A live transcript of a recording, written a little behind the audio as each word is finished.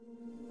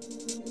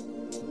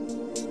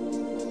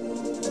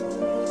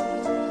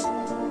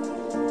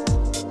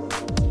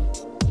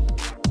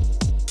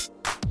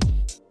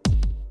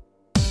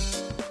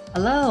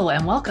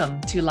and welcome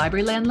to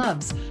Libraryland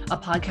Loves, a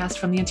podcast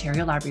from the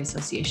Ontario Library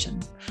Association.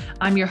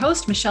 I'm your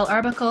host, Michelle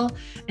Arbuckle,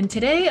 and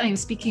today I am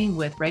speaking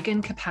with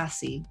Regan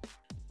Kapasi.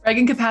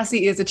 Regan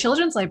Kapasi is a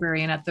children's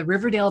librarian at the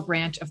Riverdale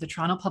branch of the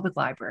Toronto Public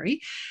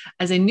Library.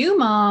 As a new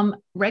mom,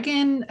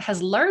 Regan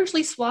has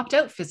largely swapped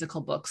out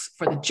physical books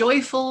for the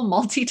joyful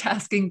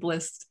multitasking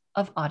bliss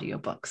of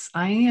audiobooks.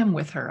 I am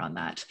with her on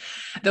that.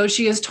 Though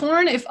she is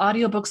torn if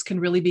audiobooks can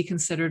really be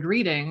considered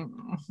reading,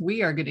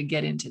 we are going to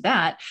get into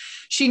that.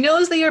 She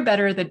knows they are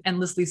better than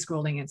endlessly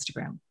scrolling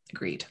Instagram.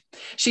 Agreed.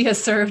 She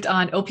has served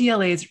on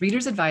OPLA's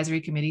Readers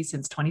Advisory Committee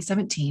since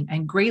 2017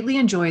 and greatly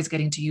enjoys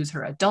getting to use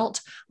her adult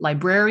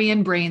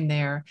librarian brain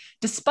there,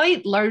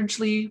 despite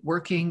largely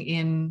working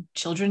in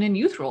children and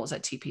youth roles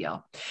at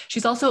TPL.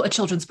 She's also a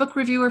children's book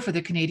reviewer for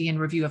the Canadian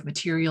Review of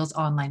Materials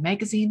online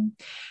magazine.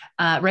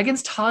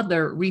 Regan's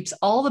toddler reaps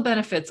all the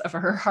benefits of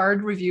her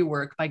hard review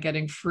work by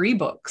getting free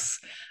books,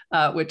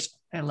 which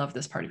I love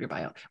this part of your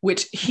bio,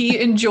 which he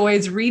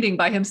enjoys reading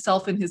by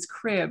himself in his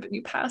crib. And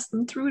you pass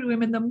them through to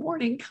him in the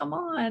morning. Come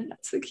on,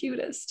 that's the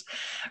cutest.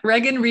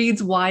 Regan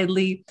reads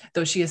widely,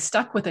 though she is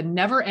stuck with a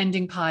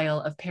never-ending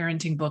pile of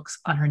parenting books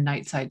on her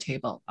nightside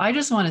table. I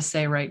just want to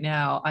say right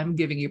now, I'm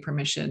giving you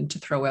permission to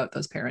throw out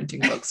those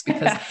parenting books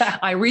because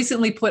I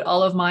recently put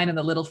all of mine in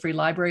the little free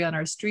library on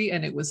our street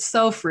and it was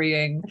so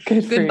freeing.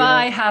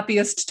 Goodbye,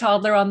 happiest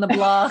toddler on the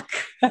block.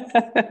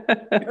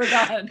 You're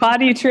gone.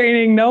 Potty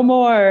training, no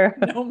more.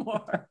 No more.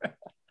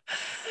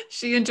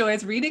 She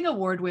enjoys reading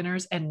award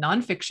winners and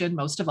nonfiction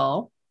most of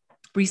all.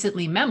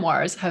 Recently,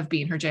 memoirs have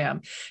been her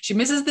jam. She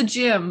misses the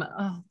gym.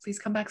 Oh, please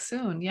come back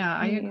soon. Yeah,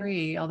 I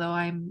agree. Although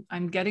I'm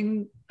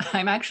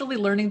actually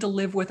learning to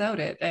live without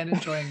it and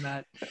enjoying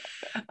that.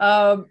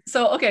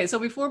 So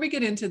before we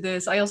get into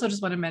this, I also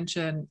just want to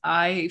mention,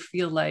 I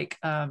feel like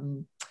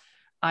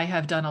I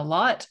have done a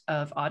lot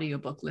of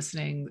audiobook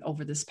listening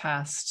over this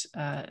past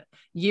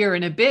year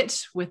and a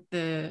bit with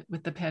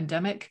the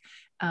pandemic.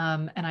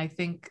 And I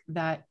think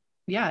that,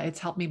 it's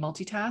helped me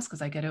multitask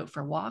as I get out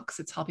for walks.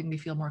 It's helping me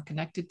feel more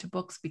connected to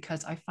books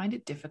because I find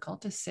it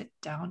difficult to sit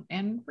down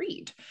and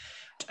read.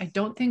 I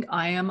don't think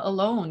I am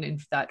alone in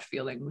that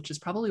feeling, which is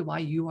probably why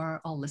you are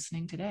all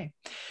listening today.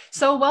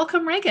 So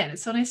welcome, Regan.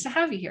 It's so nice to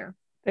have you here.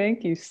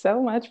 Thank you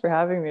so much for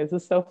having me.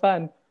 This is so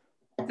fun.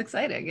 It's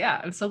exciting.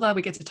 Yeah. I'm so glad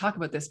we get to talk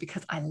about this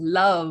because I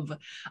love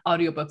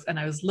audiobooks and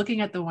I was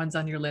looking at the ones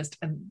on your list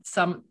and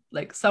some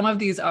of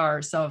these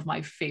are some of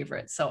my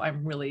favorites. So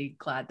I'm really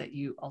glad that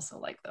you also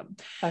like them.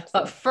 Excellent.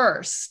 But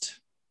first,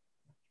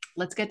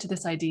 let's get to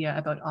this idea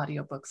about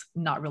audiobooks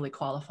not really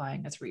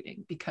qualifying as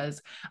reading because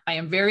I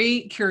am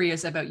very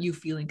curious about you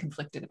feeling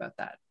conflicted about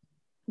that.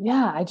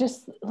 Yeah. I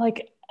just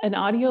like an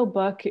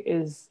audiobook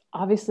is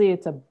obviously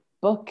it's a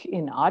book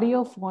in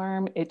audio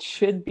form. It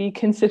should be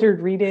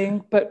considered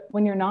reading, but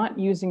when you're not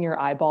using your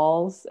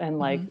eyeballs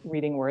and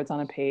reading words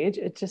on a page,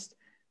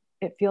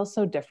 it feels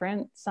so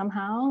different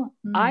somehow.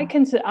 I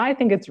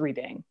think it's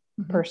reading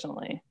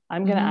personally.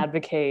 I'm going to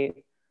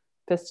advocate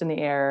fist in the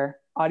air.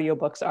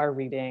 Audiobooks are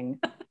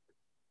reading,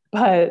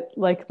 but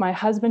like my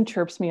husband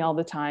chirps me all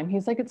the time.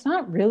 He's like, it's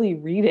not really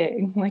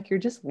reading. Like you're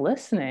just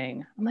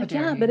listening. I'm like,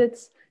 yeah, but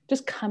it's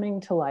just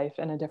coming to life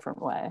in a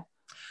different way.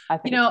 I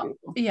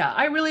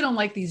really don't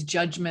like these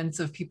judgments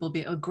of people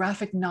being,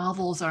 graphic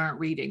novels aren't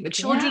reading. The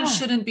children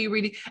shouldn't be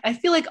reading. I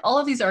feel like all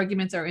of these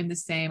arguments are in the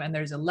same, and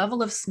there's a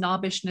level of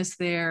snobbishness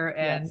there.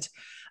 And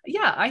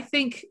I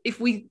think if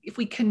we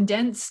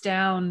condense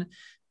down,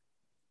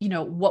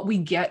 what we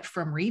get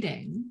from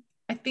reading,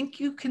 I think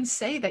you can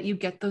say that you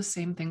get those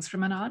same things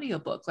from an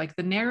audiobook, like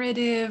the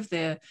narrative,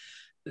 the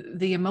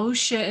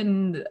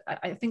emotion.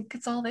 I think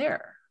it's all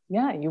there.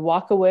 Yeah, you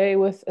walk away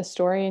with a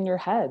story in your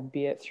head,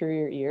 be it through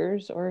your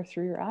ears or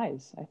through your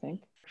eyes, I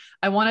think.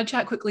 I want to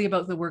chat quickly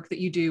about the work that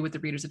you do with the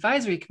Readers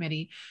Advisory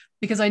Committee,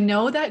 because I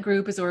know that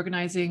group is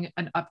organizing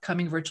an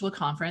upcoming virtual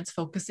conference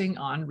focusing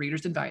on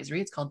Readers Advisory.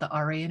 It's called the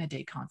RA in a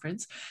Day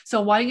Conference. So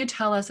why don't you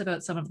tell us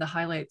about some of the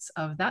highlights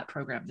of that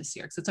program this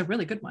year? Because it's a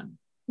really good one.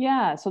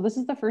 Yeah, so this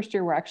is the first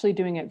year we're actually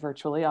doing it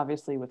virtually.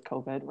 Obviously with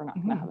COVID, we're not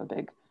going to have a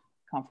big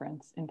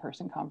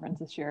in-person conference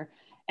this year.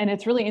 And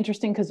it's really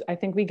interesting because I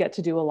think we get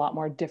to do a lot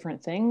more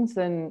different things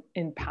than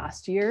in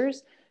past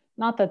years.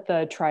 Not that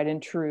the tried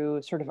and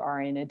true sort of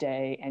RA in a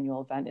Day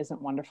annual event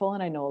isn't wonderful.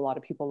 And I know a lot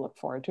of people look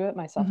forward to it,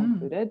 myself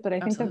included, but I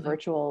think the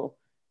virtual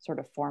sort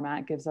of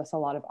format gives us a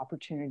lot of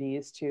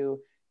opportunities to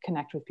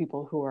connect with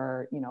people who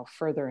are,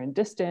 further in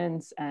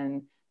distance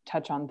and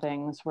touch on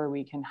things where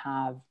we can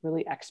have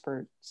really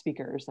expert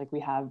speakers. Like we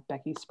have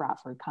Becky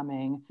Spratford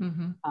coming.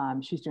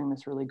 She's doing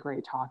this really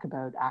great talk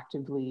about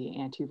actively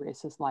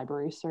anti-racist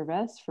library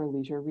service for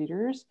leisure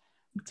readers.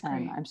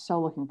 And I'm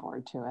so looking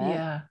forward to it.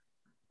 Yeah.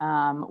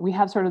 We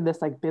have sort of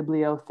this like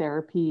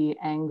bibliotherapy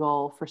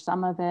angle for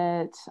some of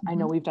it. I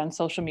know we've done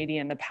social media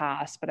in the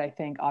past, but I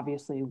think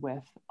obviously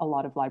with a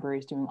lot of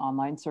libraries doing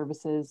online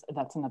services,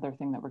 that's another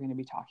thing that we're going to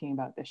be talking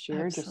about this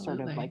year. Absolutely. Just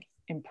sort of like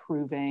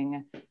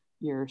improving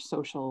your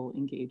social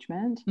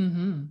engagement.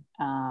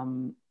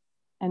 And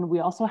we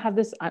also have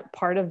this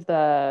part of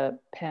the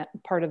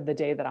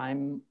day that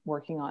I'm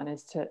working on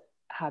is to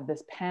have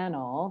this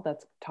panel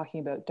that's talking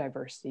about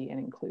diversity and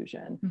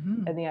inclusion,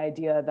 Mm-hmm. and the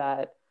idea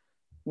that,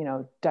 you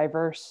know,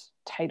 diverse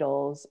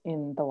titles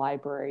in the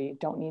library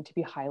don't need to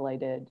be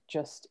highlighted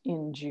just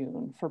in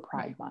June for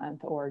Pride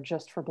Month or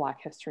just for Black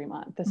History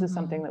Month. This is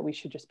something that we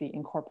should just be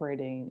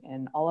incorporating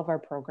in all of our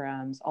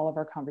programs, all of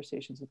our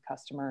conversations with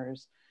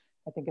customers.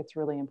 I think it's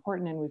really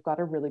important. And we've got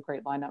a really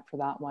great lineup for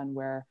that one,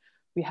 where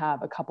we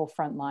have a couple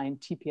frontline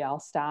TPL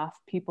staff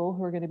people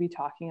who are going to be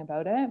talking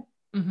about it,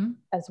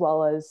 as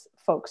well as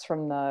folks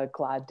from the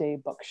Glad Day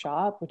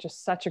Bookshop, which is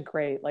such a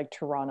great, like,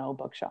 Toronto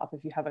bookshop.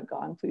 If you haven't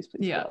gone, please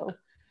go.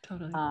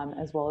 Totally.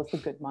 As well as the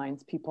Good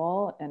Minds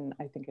people. And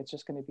I think it's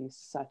just going to be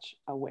such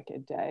a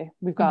wicked day.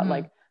 We've got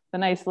like the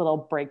nice little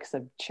breaks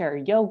of chair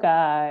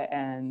yoga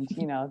and,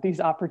 you know, these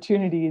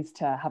opportunities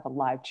to have a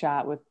live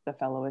chat with the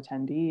fellow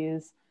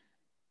attendees.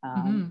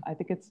 I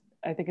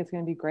think it's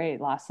going to be great.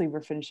 Lastly,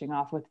 we're finishing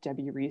off with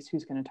Debbie Reese,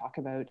 who's going to talk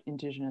about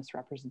Indigenous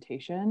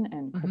representation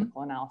and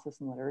critical analysis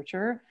in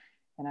literature.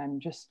 And I'm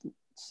just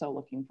so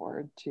looking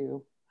forward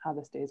to how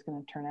this day is going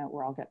to turn out.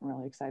 We're all getting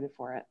really excited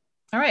for it.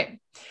 All right.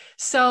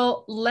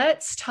 So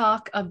let's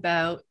talk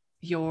about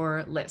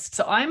your list.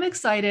 So I'm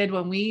excited.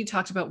 When we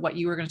talked about what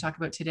you were going to talk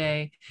about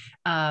today,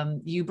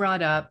 you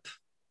brought up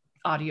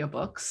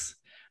audiobooks.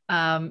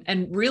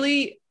 And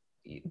really,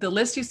 the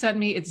list you sent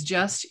me, it's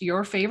just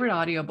your favorite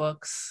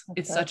audiobooks.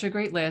 It's such a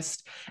great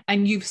list.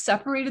 And you've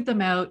separated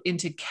them out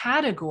into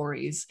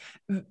categories.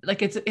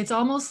 Like it's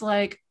almost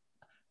like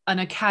an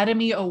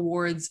Academy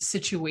Awards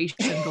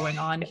situation going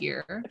on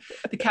here.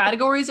 The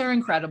categories are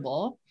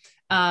incredible.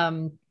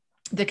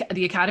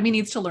 The Academy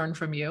needs to learn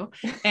from you.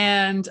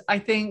 And I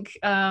think,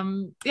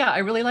 I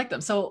really like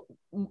them. So,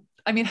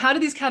 I mean, how do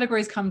these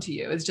categories come to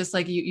you? It's just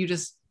like,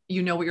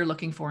 you know what you're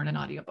looking for in an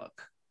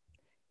audiobook.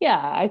 Yeah,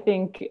 I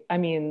think, I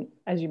mean,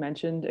 as you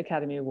mentioned,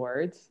 Academy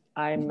Awards,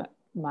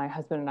 my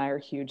husband and I are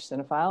huge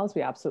cinephiles.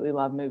 We absolutely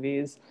love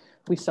movies.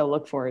 We so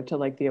look forward to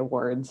like the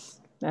awards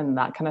and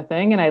that kind of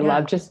thing. And I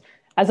love just,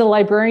 as a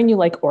librarian, you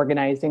like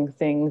organizing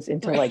things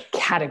into like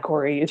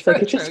categories.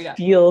 Like it just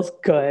feels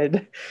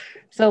good.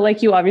 So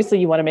like you want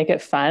to make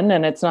it fun.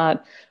 And it's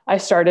not, I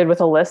started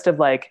with a list of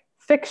like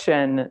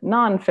fiction,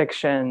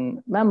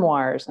 nonfiction,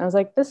 memoirs. And I was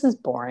like, this is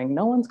boring.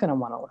 No one's going to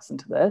want to listen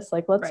to this.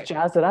 Like, let's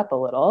jazz it up a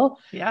little.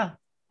 Yeah.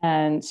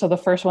 And so the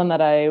first one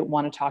that I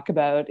want to talk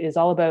about is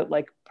all about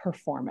like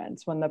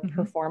performance, when the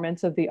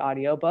performance of the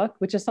audiobook,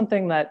 which is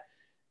something that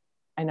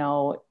I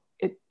know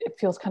it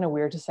feels kind of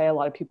weird to say. A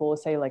lot of people will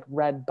say like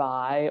read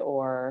by,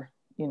 or,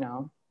 you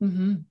know,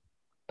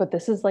 but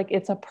this is like,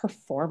 it's a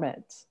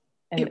performance.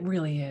 And it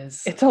really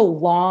is. It's a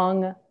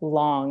long,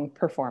 long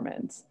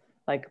performance.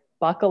 Like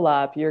buckle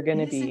up. You're going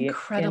to be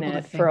in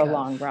it for a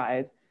long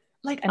ride.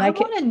 Like, and I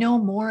want to know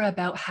more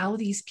about how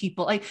these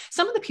people, like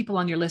some of the people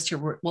on your list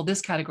here, this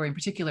category in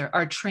particular,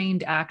 are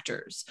trained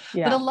actors.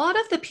 But a lot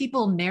of the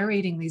people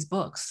narrating these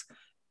books,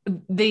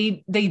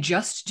 they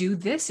just do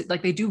this,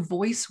 like they do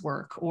voice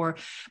work,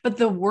 but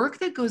the work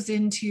that goes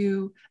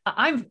into,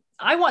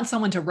 I want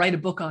someone to write a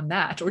book on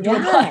that or do a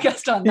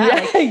podcast on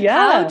that.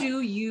 How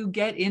do you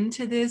get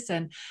into this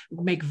and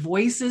make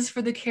voices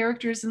for the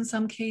characters in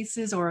some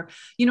cases, or,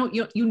 you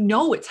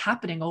know, it's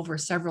happening over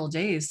several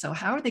days. So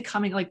how are they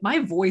coming? Like my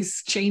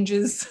voice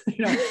changes,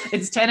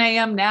 it's 10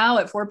 a.m. now,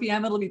 at 4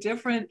 p.m. it'll be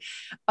different.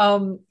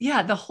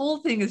 The whole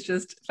thing is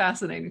just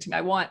fascinating to me.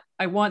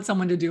 I want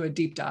someone to do a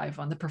deep dive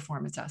on the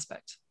performance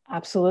aspect.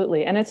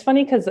 Absolutely. And it's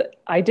funny because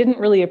I didn't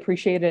really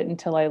appreciate it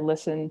until I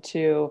listened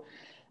to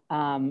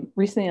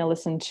recently I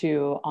listened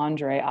to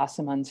Andre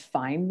Acimon's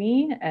Find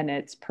Me, and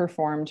it's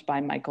performed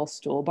by Michael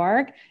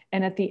Stuhlbarg.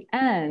 And at the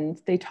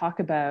end, they talk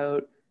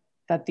about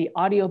that the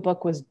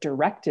audiobook was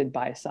directed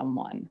by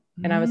someone.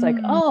 And I was like,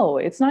 oh,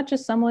 it's not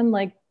just someone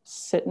like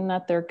sitting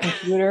at their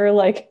computer,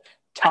 like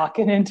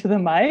talking into the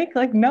mic.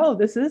 Like, no,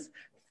 this is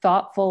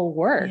thoughtful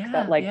work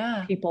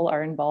that people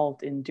are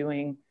involved in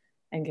doing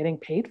and getting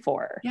paid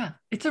for. Yeah.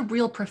 It's a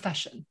real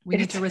profession. We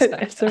need to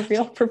respect It's a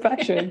real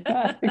profession.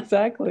 Yeah,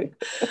 exactly.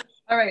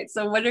 All right.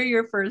 So what are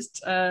your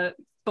first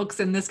books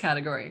in this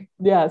category?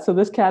 Yeah. So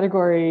this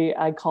category,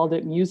 I called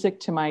it Music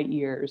to My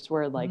Ears,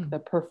 where like the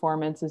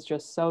performance is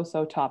just so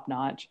top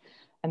notch.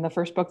 And the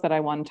first book that I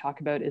want to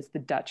talk about is The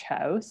Dutch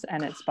House,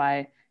 and it's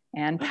by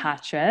Anne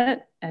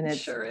Patchett, and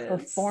it's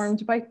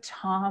performed by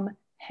Tom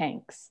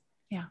Hanks.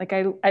 Yeah. Like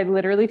I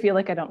literally feel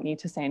like I don't need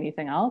to say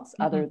anything else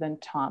other than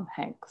Tom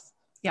Hanks.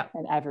 Yeah.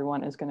 And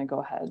everyone is going to go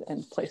ahead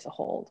and place a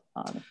hold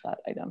on that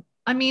item.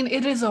 I mean,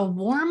 it is a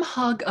warm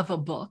hug of a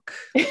book.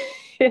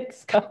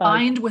 It's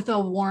combined with a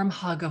warm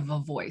hug of a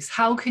voice.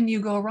 How can you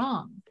go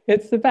wrong?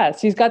 It's the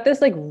best. He's got this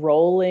like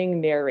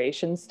rolling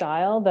narration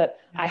style that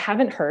I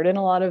haven't heard in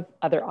a lot of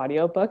other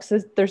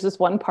audiobooks. There's this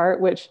one part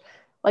which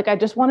like I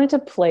just wanted to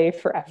play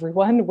for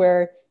everyone,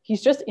 where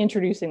he's just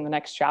introducing the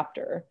next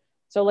chapter.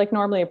 So like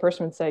normally a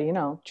person would say,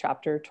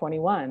 chapter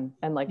 21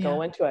 and like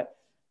go into it.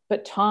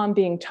 But Tom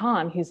being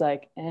Tom, he's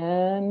like,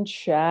 and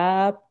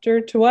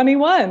chapter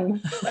 21.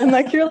 And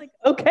like, you're like,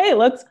 okay,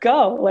 let's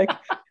go. Like,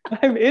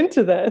 I'm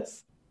into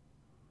this.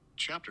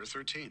 Chapter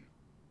 13.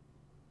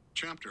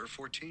 Chapter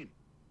 14.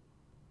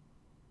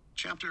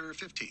 Chapter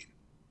 15.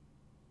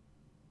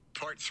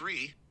 Part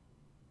 3.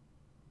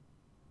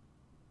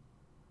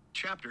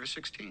 Chapter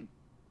 16.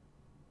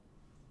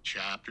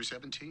 Chapter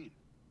 17.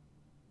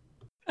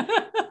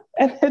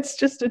 And it's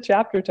just a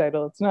chapter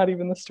title. It's not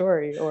even the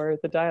story or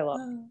the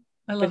dialogue.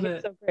 I love But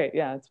it. so great.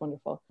 Yeah, it's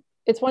wonderful.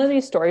 It's one of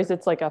these stories.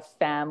 It's like a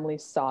family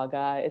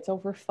saga. It's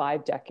over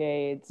 5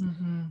 decades.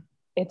 Mm-hmm.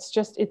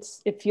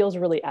 It feels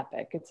really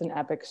epic. It's an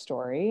epic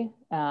story.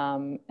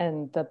 And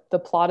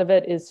the plot of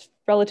it is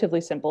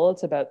relatively simple.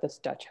 It's about this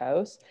Dutch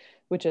house,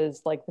 which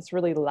is like this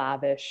really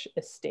lavish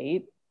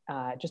estate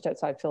just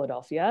outside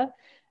Philadelphia.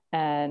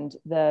 And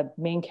the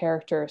main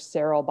character,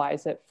 Cyril,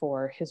 buys it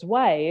for his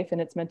wife, and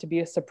it's meant to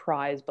be a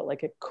surprise, but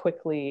like it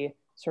quickly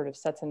sort of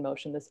sets in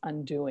motion this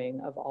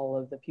undoing of all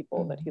of the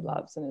people that he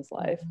loves in his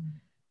life.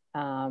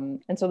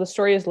 And so the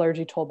story is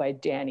largely told by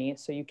Danny.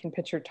 So you can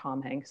picture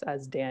Tom Hanks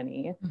as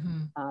Danny.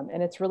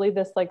 And it's really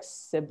this like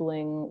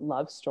sibling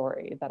love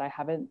story that I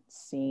haven't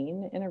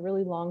seen in a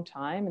really long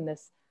time. And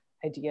this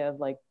idea of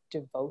like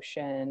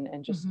devotion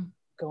and just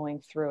going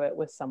through it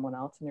with someone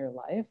else in your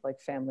life, like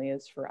family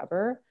is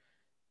forever.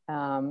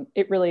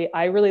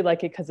 I really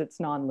like it because it's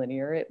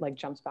non-linear. It like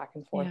jumps back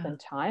and forth in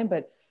time,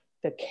 but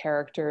the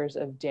characters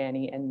of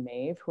Danny and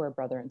Maeve, who are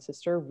brother and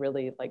sister,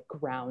 really like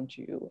ground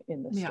you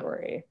in the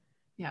story.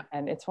 Yeah.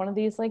 And it's one of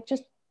these like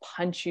just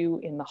punch you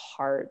in the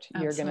heart.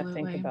 Absolutely. You're going to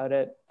think about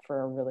it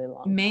for a really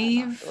long time.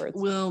 Maeve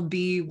will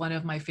be one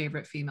of my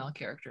favorite female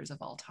characters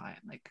of all time.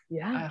 Like,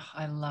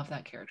 I love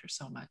that character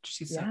so much.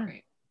 She's so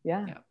great.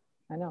 Yeah.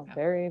 I know.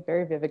 Very,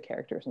 very vivid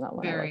characters in that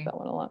one. I like that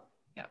one a lot.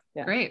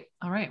 Yeah. Great.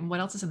 All right. And what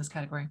else is in this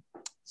category?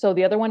 So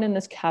the other one in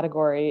this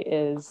category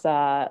is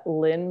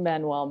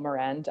Lin-Manuel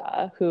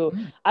Miranda, who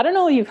I don't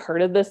know if you've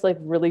heard of this like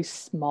really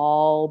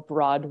small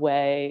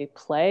Broadway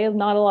play.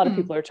 Not a lot of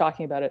people are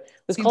talking about it.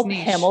 It's called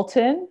niche.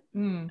 Hamilton.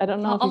 I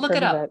don't know. I'll look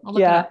it up.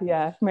 Look it up.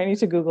 Yeah. Might need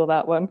to Google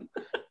that one.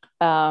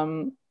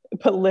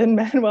 But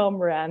Lin-Manuel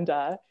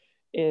Miranda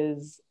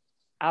is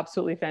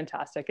absolutely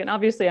fantastic. And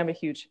obviously I'm a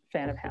huge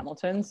fan of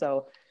Hamilton.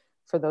 So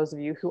for those of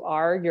you who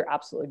are, you're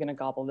absolutely going to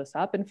gobble this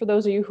up. And for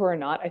those of you who are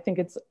not, I think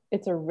it's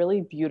a really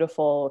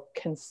beautiful,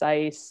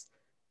 concise,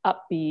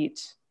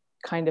 upbeat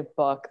kind of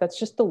book that's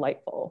just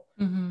delightful.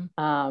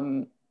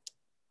 And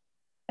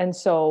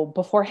so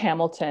before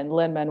Hamilton,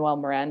 Lin-Manuel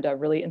Miranda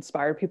really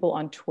inspired people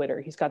on Twitter.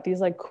 He's got these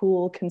like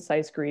cool,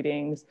 concise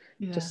greetings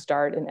to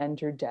start and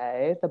end your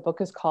day. The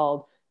book is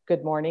called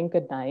Good Morning,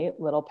 Good Night,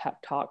 Little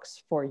Pep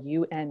Talks for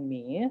You and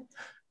Me.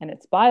 And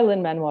it's by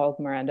Lin-Manuel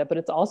Miranda, but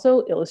it's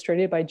also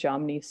illustrated by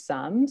Jomny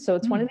Sum. So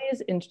it's one of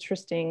these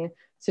interesting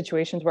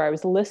situations where I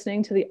was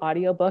listening to the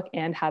audiobook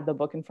and had the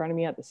book in front of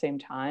me at the same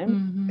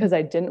time because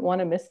I didn't want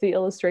to miss the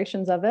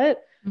illustrations of it.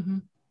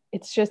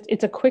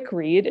 It's a quick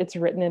read. It's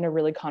written in a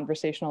really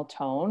conversational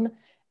tone,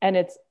 and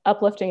it's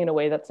uplifting in a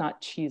way that's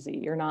not cheesy.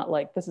 You're not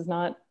like, you're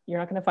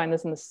not going to find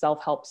this in the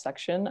self-help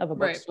section of a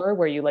bookstore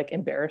where you like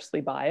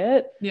embarrassingly buy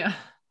it. Yeah.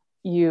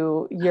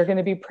 You're going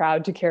to be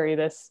proud to carry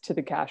this to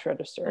the cash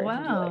register.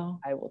 Wow.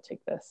 Like, I will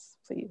take this,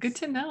 please. Good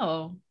to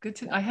know.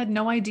 I had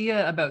no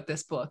idea about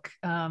this book.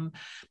 But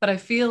I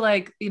feel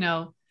like,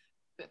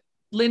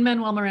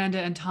 Lin-Manuel Miranda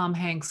and Tom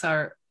Hanks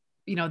are,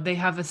 they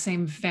have the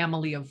same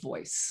family of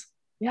voice.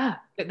 Yeah.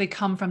 They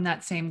come from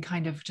that same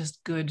kind of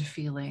just good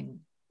feeling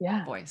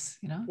voice,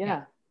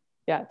 Yeah.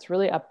 It's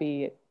really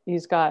upbeat.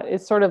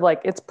 It's sort of like,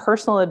 it's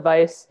personal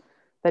advice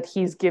that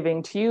he's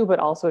giving to you, but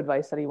also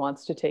advice that he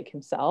wants to take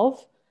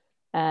himself.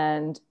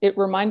 And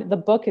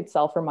the book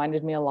itself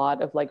reminded me a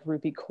lot of like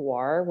Rupi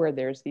Kaur, where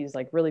there's these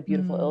like really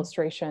beautiful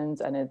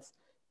illustrations, and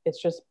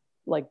it's just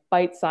like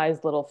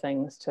bite-sized little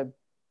things to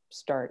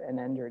start and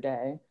end your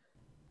day.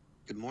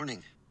 Good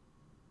morning.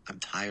 I'm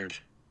tired.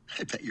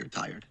 I bet you're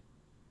tired.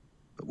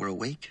 But we're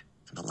awake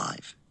and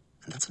alive,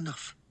 and that's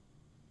enough.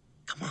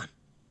 Come on.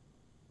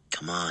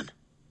 Come on.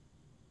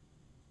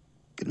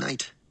 Good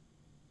night.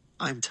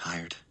 I'm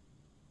tired.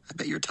 I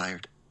bet you're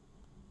tired.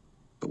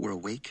 But we're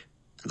awake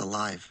and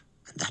alive,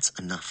 and that's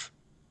enough.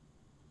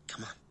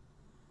 Come on.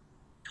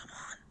 Come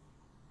on.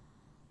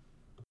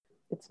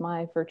 It's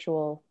my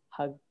virtual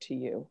hug to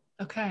you.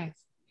 Okay.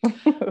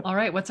 All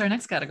right. What's our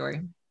next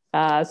category?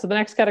 So the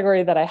next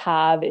category that I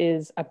have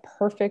is a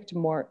perfect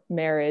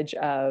marriage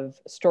of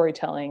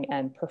storytelling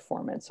and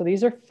performance. So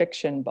these are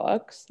fiction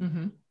books.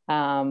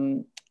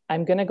 I'm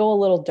going to go a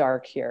little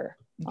dark here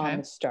on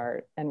the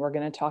start, and we're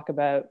going to talk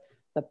about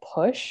The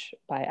Push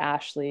by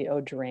Ashley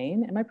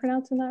O'Drain. Am I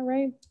pronouncing that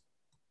right?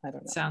 I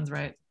don't know. Sounds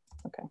right.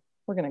 Okay.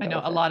 We're going to go. I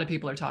know a lot of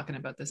people are talking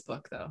about this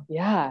book though.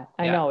 Yeah,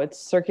 I know. It's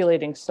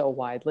circulating so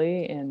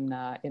widely in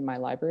my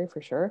library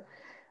for sure.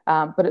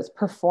 But it's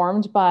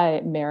performed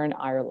by Marin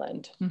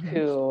Ireland,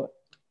 who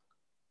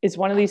is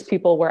one of these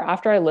people where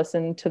after I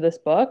listened to this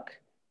book,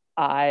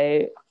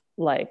 I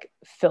like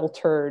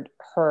filtered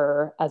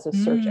her as a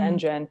search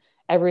engine.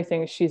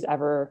 Everything she's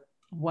ever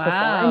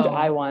performed,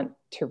 I want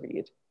to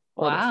read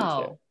or listen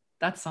to.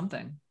 That's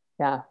something.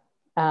 Yeah.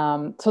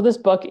 So this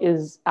book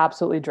is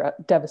absolutely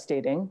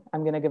devastating.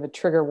 I'm going to give a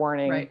trigger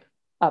warning. Right.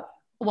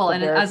 Well,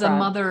 and as a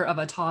mother of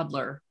a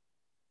toddler,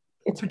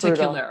 it's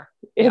particular.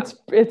 Brutal.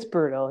 It's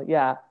brutal,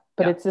 yeah.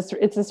 But it's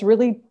this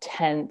really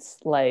tense,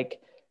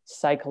 like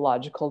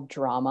psychological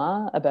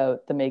drama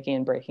about the making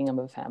and breaking of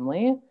a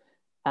family.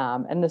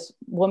 And this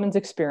woman's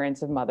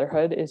experience of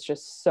motherhood is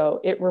just so,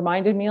 it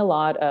reminded me a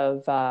lot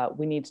of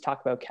We Need to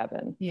Talk About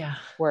Kevin. Yeah.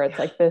 Where it's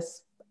like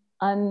this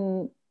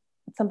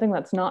something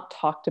that's not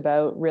talked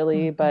about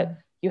really, but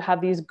you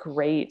have these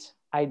great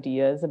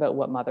ideas about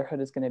what motherhood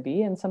is going to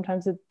be. And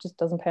sometimes it just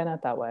doesn't pan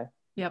out that way.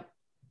 Yep.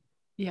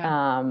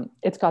 Yeah.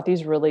 It's got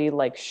these really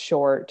like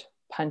short,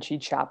 punchy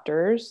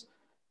chapters,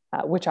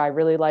 which I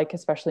really like,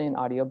 especially in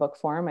audiobook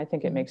form. I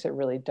think it makes it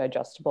really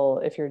digestible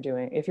if you're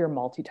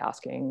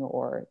multitasking,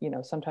 or, you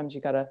know, sometimes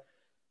you got to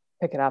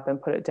pick it up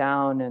and put it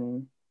down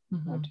and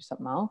do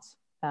something else.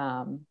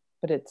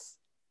 But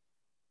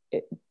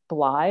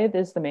Blythe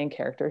is the main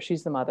character.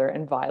 She's the mother,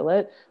 and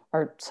Violet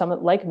are some,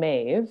 like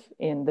Maeve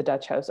in The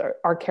Dutch House,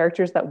 are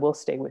characters that will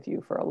stay with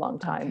you for a long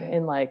time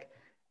in like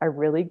a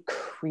really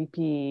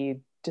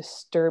creepy,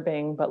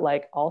 disturbing, but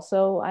like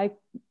also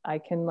I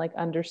can like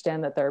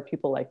understand that there are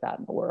people like that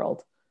in the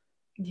world.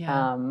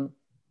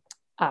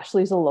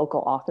 Ashley's a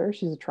local author.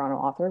 She's a Toronto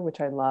author, which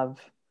I love.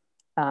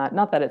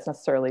 Not that it's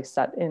necessarily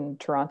set in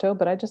Toronto,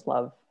 but I just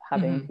love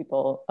having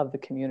people of the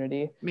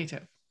community. Me too.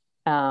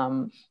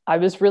 I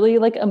was really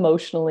like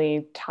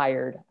emotionally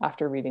tired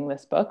after reading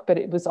this book, but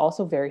it was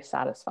also very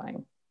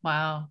satisfying.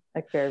 Wow.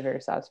 Like very,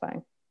 very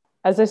satisfying.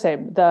 As I say,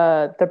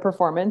 the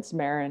performance,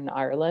 Maren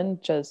Ireland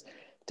just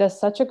does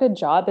such a good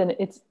job. And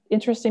it's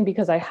interesting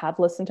because I have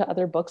listened to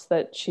other books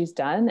that she's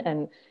done,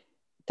 and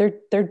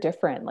they're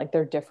different. Like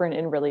they're different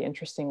in really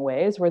interesting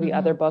ways, where the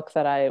other book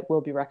that I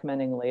will be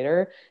recommending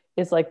later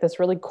is like this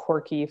really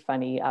quirky,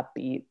 funny,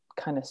 upbeat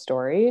kind of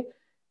story.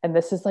 And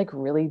this is like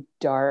really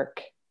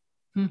dark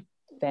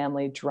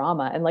family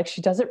drama. And like, she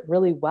does it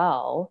really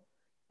well.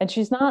 And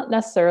she's not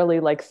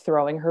necessarily like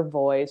throwing her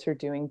voice or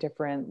doing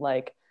different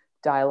like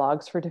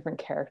dialogues for different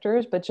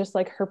characters, but just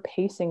like her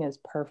pacing is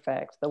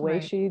perfect. The way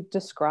she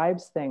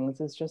describes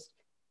things is just,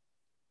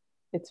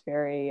 it's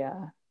very,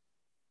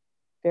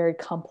 very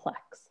complex.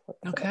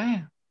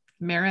 Okay.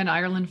 Maren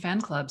Ireland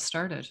fan club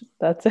started.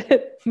 That's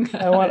it.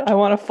 I want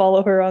to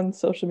follow her on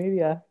social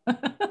media.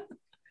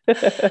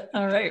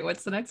 All right.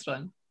 What's the next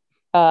one?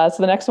 So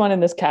the next one in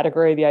this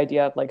category, the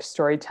idea of like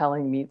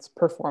storytelling meets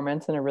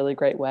performance in a really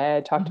great way,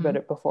 I talked about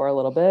it before a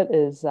little bit,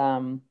 is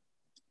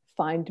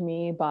Find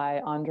Me by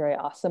Andre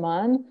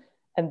Aciman.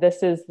 And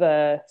this is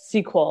the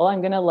sequel.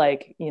 I'm going to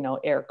like, you know,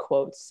 air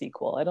quotes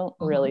sequel. I don't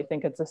really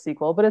think it's a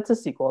sequel, but it's a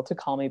sequel to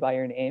Call Me by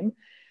Your Name.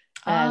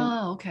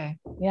 And okay.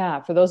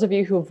 Yeah, for those of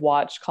you who have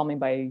watched Call Me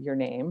by Your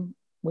Name,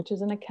 which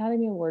is an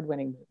Academy Award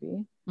winning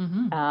movie,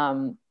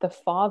 the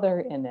father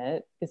in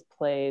it is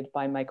played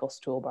by Michael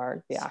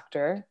Stuhlbarg, the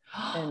actor.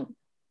 And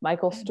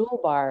Michael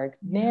Stuhlbarg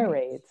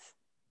narrates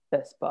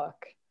this book.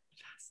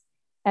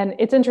 And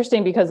it's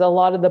interesting because a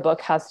lot of the book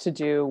has to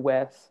do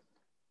with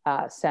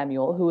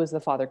Samuel, who is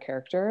the father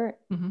character.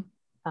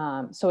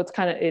 So it's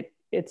kind of,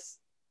 it's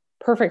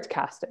perfect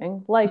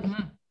casting, like,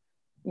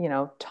 you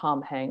know,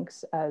 Tom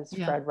Hanks as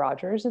Fred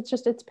Rogers.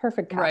 It's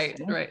perfect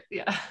casting. Right.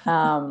 Yeah.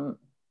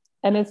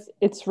 And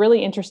it's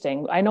really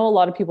interesting. I know a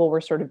lot of people were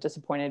sort of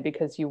disappointed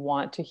because you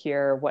want to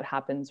hear what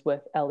happens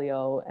with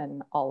Elio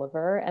and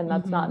Oliver, and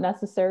that's not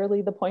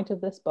necessarily the point of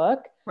this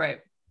book.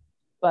 Right.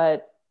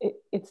 But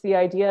it's the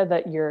idea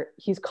that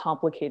he's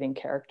complicating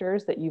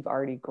characters that you've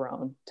already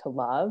grown to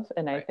love.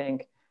 And I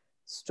think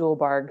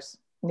Stuhlbarg's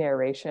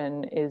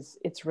narration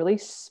it's really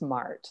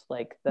smart.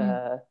 Like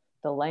the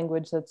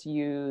language that's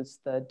used,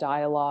 the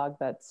dialogue,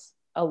 that's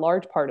a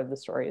large part of the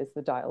story is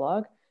the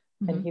dialogue.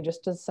 And he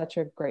just does such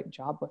a great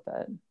job with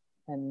it.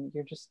 And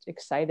you're just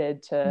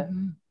excited to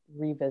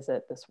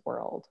revisit this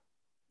world.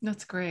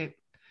 That's great.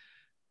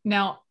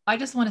 Now, I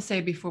just want to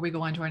say before we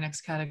go on to our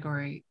next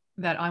category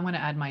that I want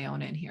to add my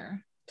own in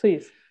here.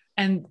 Please.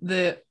 And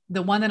the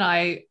one that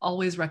I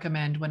always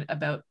recommend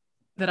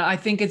that I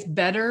think is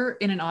better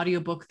in an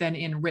audiobook than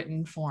in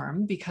written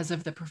form because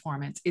of the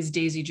performance is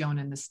Daisy Jones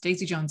and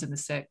the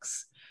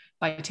Six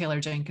by Taylor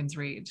Jenkins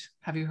Reid.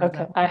 Have you heard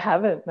that one? I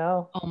haven't,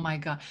 no. Oh my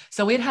God.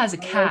 So it has a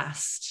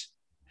cast.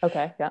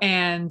 Okay, yeah.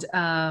 And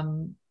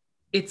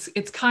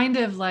it's kind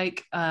of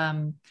like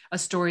a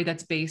story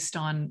that's based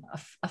on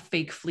a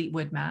fake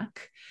Fleetwood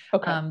Mac.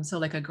 Okay. So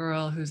like a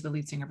girl who's the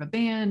lead singer of a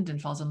band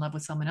and falls in love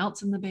with someone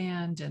else in the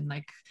band, and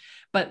like,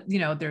 but you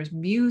know, there's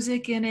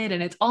music in it,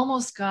 and it's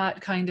almost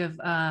got kind of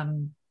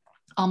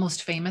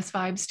Almost Famous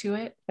vibes to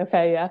it.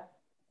 Okay, yeah.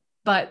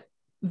 But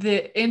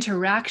the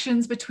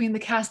interactions between the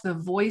cast, the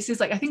voices,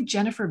 like I think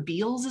Jennifer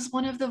Beals is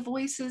one of the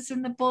voices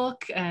in the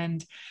book,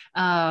 and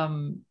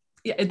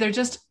they're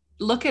just,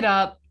 look it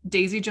up,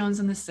 Daisy Jones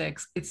and the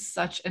Six. It's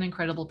such an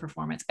incredible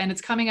performance, and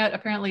it's coming out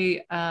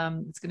apparently.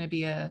 It's going to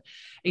be a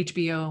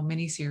HBO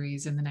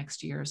miniseries in the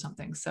next year or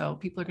something, so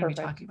people are going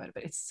to be talking about it.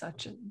 But it's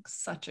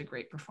such a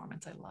great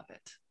performance. I love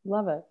it.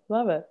 Love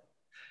it.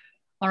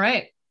 All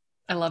right,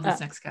 I love this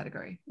next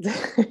category.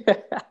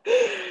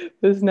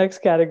 This next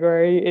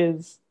category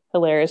is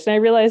hilarious, and I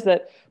realize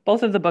that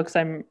both of the books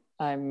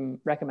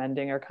I'm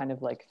recommending are kind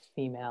of like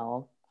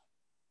female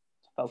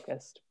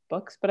focused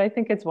books, but I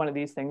think it's one of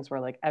these things where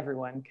like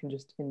everyone can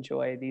just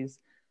enjoy these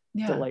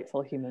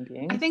delightful human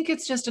beings. I think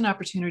it's just an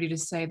opportunity to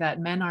say that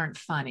men aren't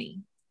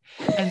funny.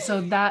 And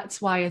so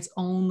that's why it's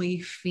only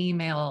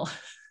female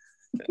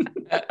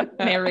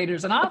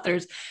narrators and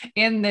authors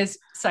in this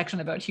section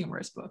about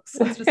humorous books.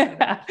 Let's just say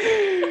that.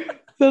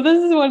 So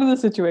this is one of the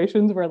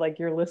situations where like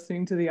you're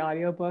listening to the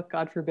audiobook,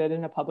 God forbid,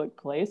 in a public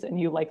place, and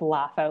you like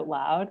laugh out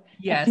loud.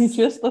 Yes. You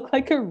just look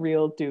like a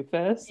real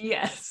doofus.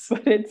 Yes.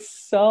 But it's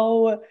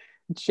so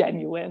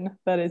genuine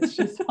that it's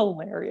just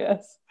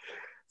hilarious.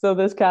 So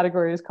this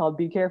category is called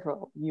Be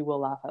Careful, You Will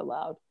Laugh Out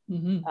Loud.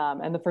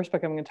 Mm-hmm. And the first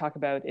book I'm going to talk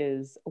about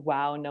is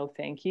Wow, No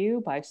Thank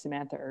You by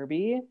Samantha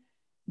Irby,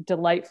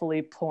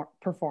 delightfully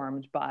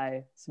performed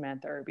by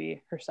Samantha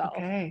Irby herself.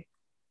 Okay.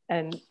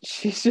 And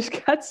she's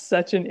just got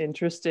such an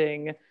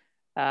interesting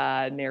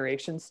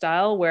narration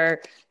style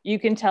where you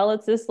can tell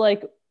it's this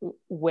like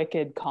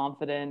wicked,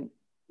 confident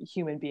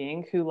human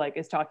being who like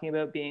is talking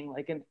about being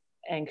like an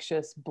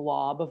anxious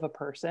blob of a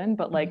person,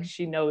 but like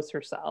she knows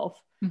herself.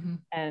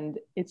 And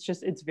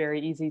it's very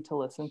easy to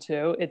listen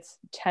to. It's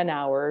 10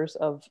 hours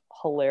of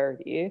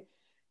hilarity,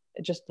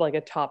 just like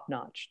a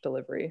top-notch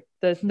delivery.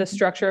 The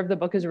structure of the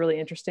book is really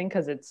interesting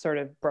because it's sort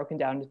of broken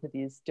down into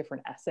these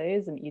different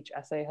essays, and each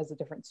essay has a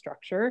different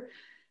structure,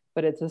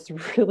 but it's this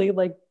really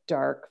like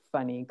dark,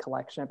 funny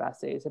collection of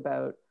essays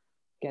about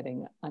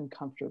getting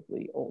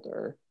uncomfortably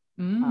older,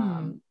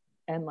 and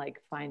like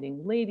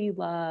finding lady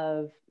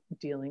love,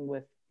 dealing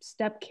with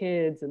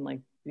stepkids, and like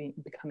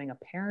becoming a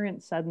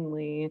parent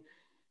suddenly.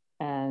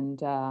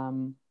 And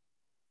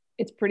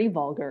it's pretty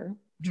vulgar.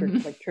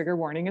 Like trigger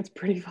warning, it's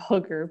pretty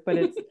vulgar, but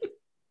it's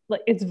like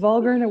it's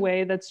vulgar in a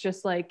way that's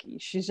just like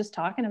she's just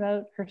talking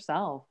about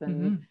herself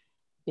and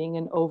being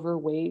an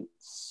overweight,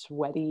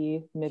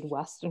 sweaty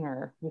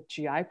Midwesterner with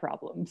GI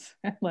problems.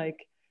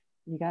 Like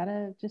you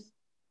gotta just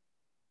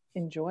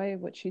enjoy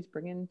what she's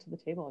bringing to the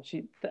table.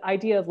 The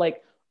idea of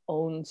like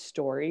own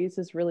stories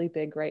is really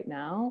big right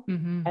now,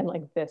 and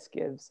like this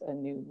gives a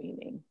new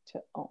meaning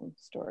to own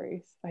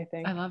stories, I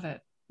think. I love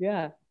it.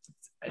 Yeah.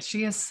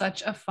 She has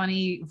such a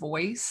funny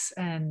voice,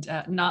 and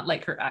not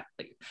like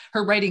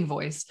her writing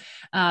voice.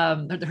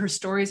 Her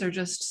stories are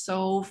just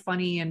so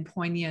funny and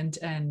poignant,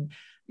 and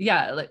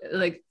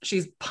like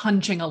she's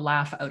punching a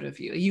laugh out of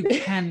you. You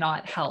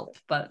cannot help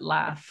but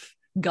laugh,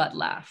 gut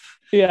laugh.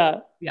 Yeah.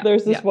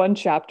 There's this one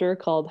chapter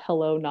called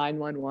Hello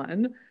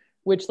 911,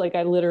 which like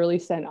I literally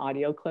sent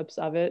audio clips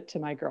of it to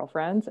my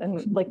girlfriends,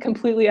 and like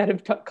completely out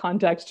of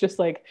context, just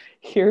like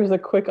here's a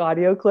quick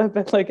audio clip,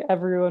 and like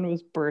everyone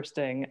was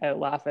bursting out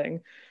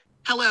laughing.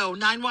 Hello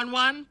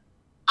 911.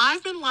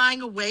 I've been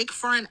lying awake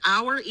for an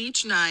hour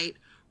each night,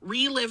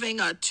 reliving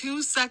a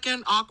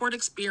 2-second awkward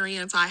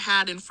experience I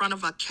had in front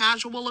of a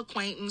casual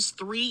acquaintance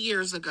 3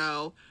 years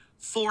ago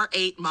for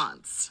 8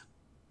 months.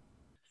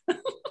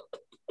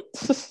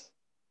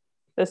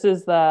 This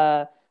is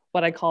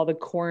what I call the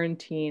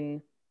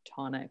quarantine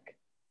tonic.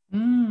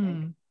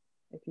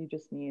 If you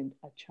just need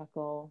a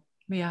chuckle.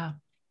 Yeah.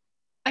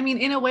 I mean,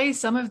 in a way,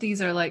 some of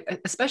these are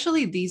like,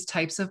 especially these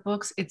types of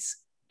books,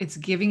 it's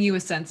giving you a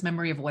sense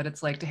memory of what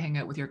it's like to hang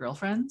out with your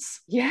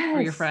girlfriends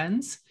or your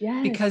friends,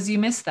 because you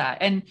miss that.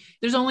 And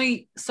there's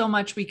only so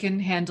much we can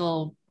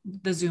handle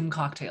the Zoom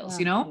cocktails,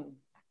 you know?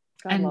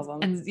 I love them.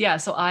 And yeah,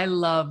 so I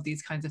love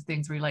these kinds of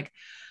things where you're like,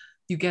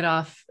 you turn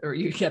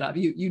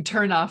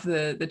off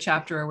the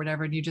chapter or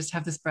whatever, and you just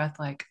have this breath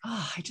like,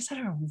 oh, I just had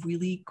a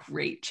really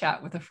great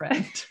chat with a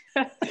friend.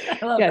 I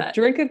love that.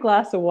 Drink a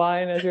glass of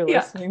wine as you're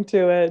listening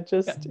to it.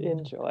 Just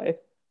enjoy.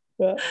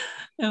 I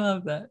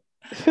love that.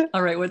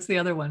 All right, what's the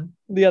other one?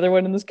 The other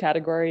one in this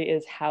category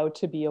is How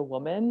to Be a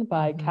Woman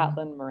by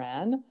Caitlin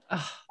Moran.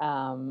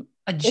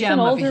 A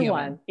gem of a human.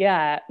 One.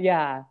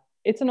 Yeah.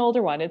 It's an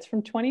older one. It's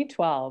from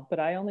 2012,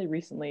 but I only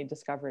recently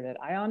discovered it.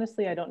 I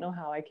don't know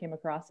how I came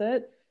across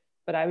it,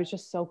 but I was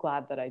just so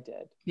glad that I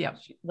did. Yeah.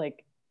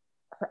 Like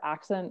her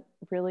accent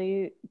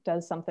really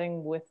does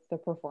something with the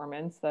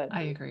performance that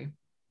I agree.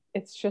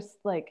 It's just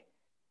like,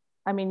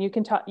 I mean, you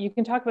can talk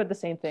about the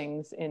same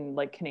things in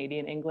like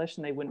Canadian English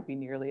and they wouldn't be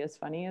nearly as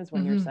funny as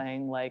when you're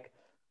saying like,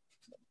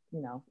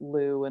 you know,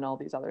 Lou and all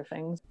these other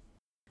things.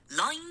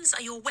 Lines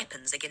are your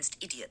weapons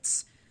against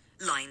idiots.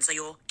 Lines are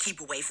your keep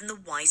away from the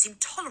wise,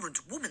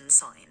 intolerant woman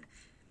sign.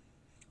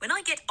 When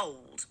I get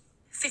old,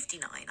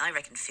 59, I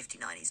reckon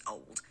 59 is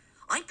old,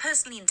 I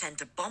personally intend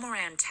to bomb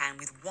around town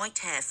with white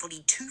hair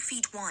fully 2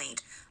 feet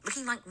wide,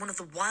 looking like one of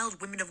the wild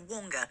women of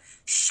Wonga,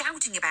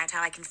 shouting about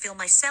how I can feel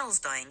my cells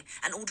dying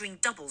and ordering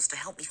doubles to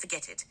help me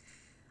forget it.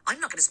 I'm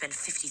not going to spend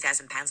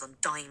 £50,000 on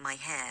dyeing my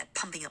hair,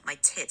 pumping up my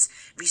tits,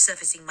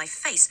 resurfacing my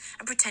face,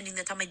 and pretending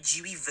that I'm a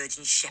dewy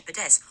virgin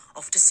shepherdess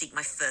off to seek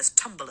my first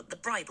tumble at the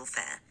bridal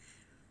fair.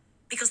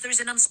 Because there is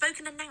an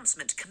unspoken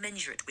announcement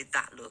commensurate with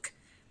that look.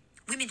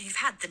 Women who've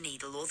had the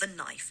needle or the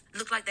knife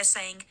look like they're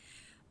saying,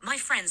 my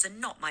friends are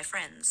not my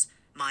friends.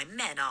 My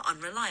men are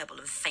unreliable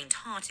and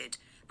faint-hearted.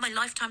 My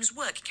lifetime's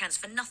work counts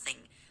for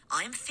nothing.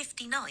 I am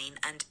 59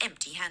 and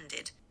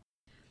empty-handed.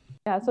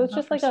 Yeah, so it's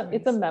Love just her like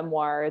it's a stories.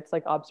 memoir. It's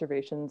like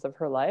observations of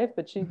her life,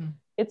 but Mhm.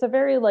 it's a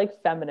very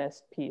like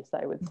feminist piece,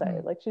 I would say.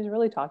 Mhm. Like she's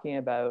really talking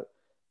about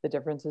the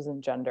differences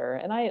in gender.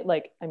 And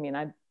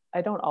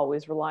I don't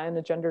always rely on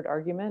a gendered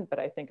argument, but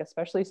I think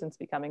especially since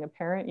becoming a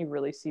parent, you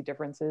really see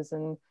differences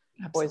in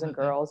boys and Absolutely.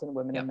 girls and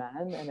women and Yep.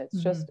 men. And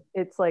Mhm.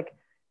 it's like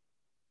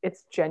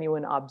it's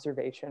genuine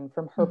observation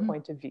from her Mhm.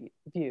 point of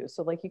view.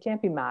 So like you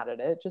can't be mad at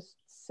it. Just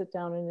sit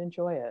down and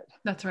enjoy it.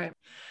 That's right.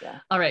 Yeah.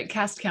 All right.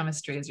 Cast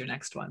chemistry is your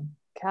next one.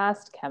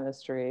 Cast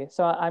chemistry.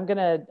 So I'm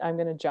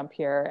gonna jump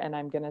here and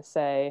I'm gonna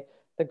say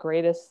the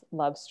greatest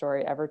love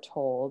story ever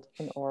told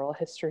in oral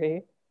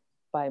history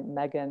by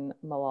Megan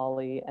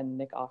Mullally and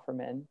Nick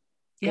Offerman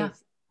Yeah.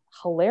 is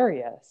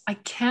hilarious. I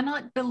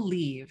cannot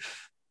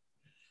believe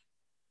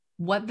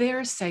what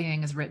they're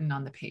saying is written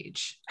on the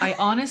page. I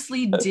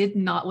honestly did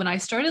not, when I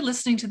started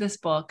listening to this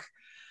book,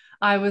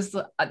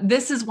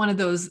 this is one of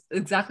those,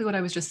 exactly what I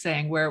was just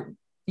saying, where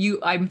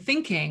I'm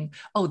thinking,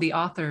 oh, the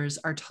authors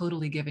are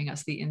totally giving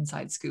us the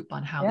inside scoop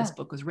on how this Yeah.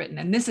 book was written.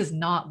 And this is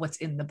not what's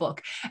in the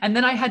book. And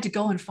then I had to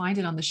go and find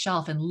it on the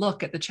shelf and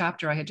look at the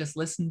chapter I had just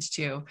listened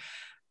to.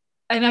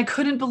 And I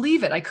couldn't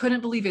believe it. I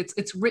couldn't believe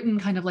it's written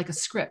kind of like a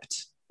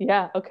script.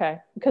 Yeah, okay.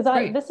 Because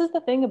Great. this is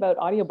the thing about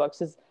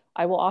audiobooks is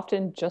I will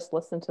often just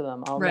listen to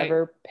them. I'll Right.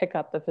 never pick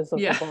up the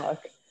physical Yeah.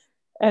 book.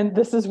 And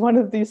this is one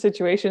of these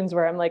situations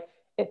where I'm like,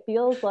 it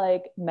feels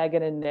like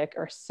Megan and Nick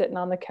are sitting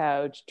on the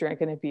couch,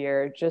 drinking a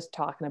beer, just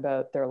talking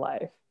about their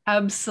life.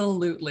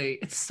 Absolutely.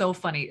 It's so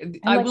funny. And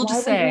I like, will why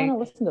just would you want say to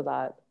listen to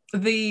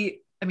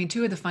that?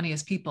 two of the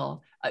funniest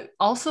people.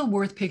 Also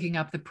worth picking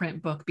up the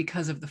print book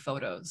because of the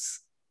photos.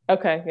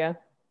 Okay, yeah.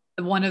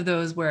 One of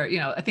those where,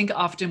 I think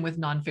often with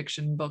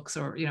nonfiction books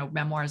or,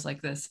 memoirs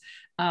like this,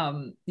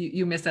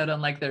 you miss out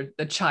on like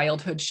the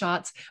childhood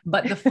shots.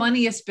 But the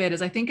funniest bit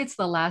is I think it's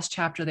the last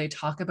chapter they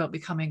talk about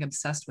becoming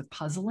obsessed with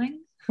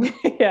puzzling.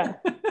 Yeah.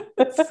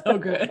 So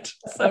good.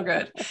 So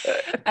good.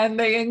 And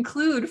they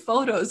include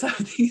photos of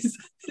these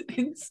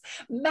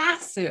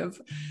massive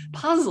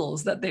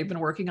puzzles that they've been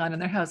working on in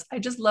their house. I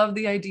just love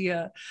the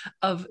idea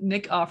of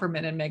Nick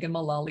Offerman and Megan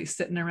Mullally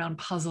sitting around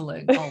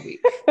puzzling all week.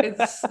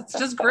 It's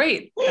just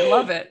great. I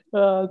love it.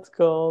 Oh, it's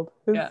gold.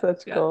 It's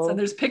such gold. So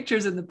there's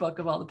pictures in the book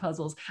of all the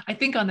puzzles. I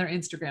think on their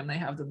Instagram they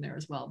have them there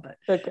as well. But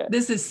okay.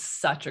 This is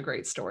such a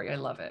great story. I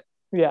love it.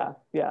 Yeah.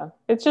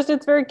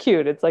 It's very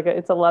cute. It's like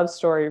it's a love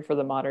story for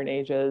the modern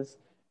ages.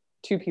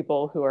 Two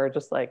people who are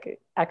just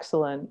like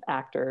excellent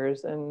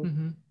actors.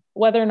 And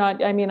whether or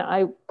not,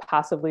 I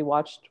passively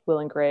watched Will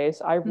and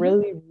Grace. I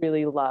really,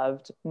 really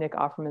loved Nick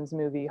Offerman's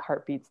movie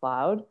Heart Beats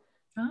Loud.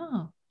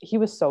 Oh. He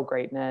was so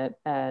great in it.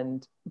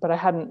 But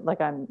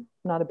I'm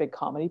not a big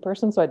comedy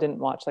person, so I didn't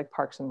watch like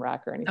Parks and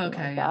Rec or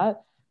anything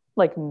that.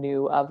 Like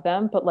knew of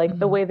them, but like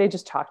the way they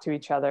just talk to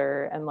each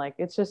other and like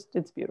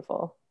it's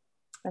beautiful.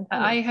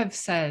 I have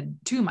said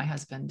to my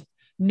husband,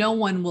 no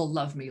one will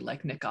love me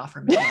like Nick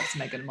Offerman loves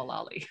Megan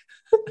Mullally.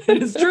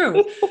 It is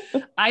true.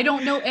 I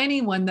don't know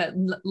anyone that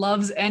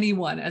loves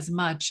anyone as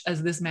much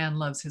as this man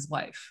loves his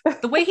wife.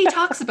 The way he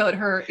talks about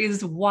her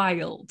is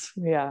wild.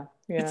 Yeah.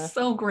 It's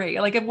so great.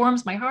 Like it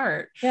warms my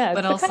heart. Yeah,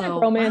 but it's the kind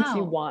of romance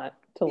you want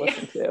to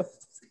listen to.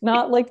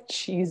 Not like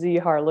cheesy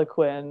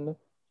Harlequin.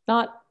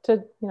 Not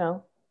to,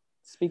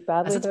 speak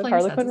badly about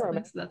Harlequin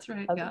romance. That's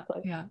right.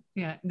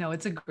 Yeah. No,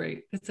 it's a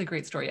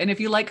great story. And if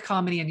you like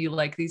comedy and you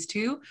like these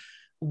two,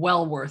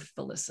 well worth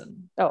the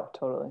listen. Oh,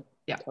 totally.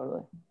 Yeah.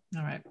 Totally.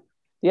 All right.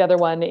 The other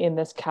one in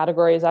this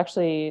category is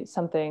actually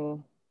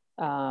something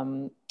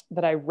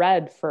that I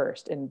read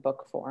first in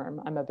book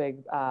form. I'm a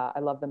big, I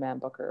love the Man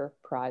Booker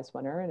Prize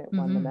winner, and it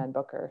won the Man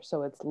Booker.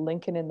 So it's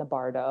Lincoln in the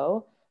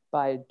Bardo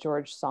by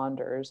George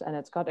Saunders, and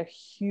it's got a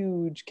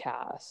huge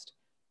cast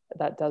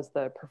that does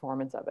the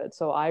performance of it.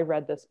 So I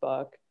read this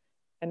book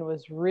and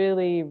was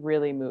really,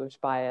 really moved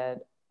by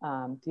it.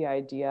 The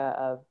idea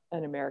of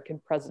an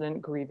American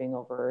president grieving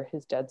over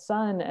his dead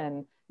son.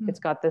 And it's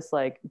got this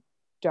like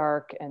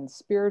dark and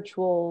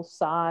spiritual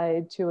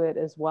side to it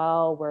as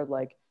well, where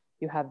like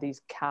you have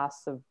these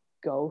casts of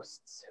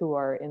ghosts who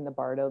are in the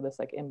Bardo, this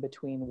like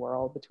in-between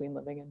world between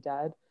living and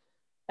dead.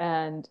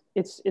 And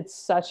it's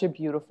such a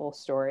beautiful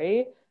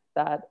story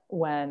that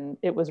when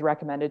it was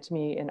recommended to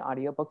me in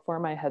audiobook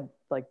form, I had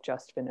like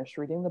just finished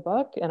reading the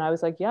book and I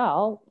was like, yeah,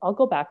 I'll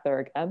go back there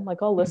again. Like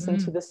I'll listen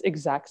to this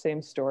exact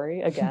same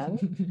story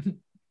again.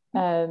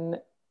 And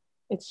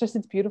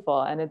it's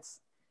beautiful. And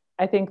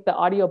I think the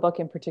audiobook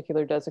in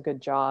particular does a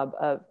good job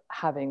of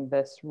having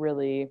this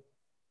really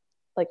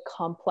like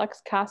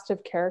complex cast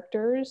of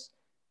characters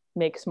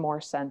makes more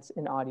sense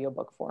in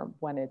audiobook form.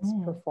 When it's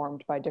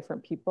performed by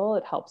different people,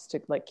 it helps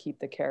to like keep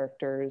the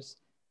characters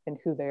and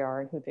who they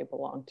are and who they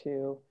belong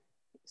to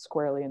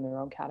squarely in their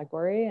own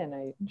category.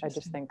 And I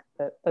just think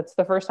that's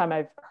the first time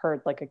I've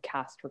heard like a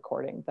cast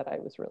recording that I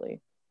was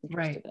really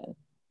interested in.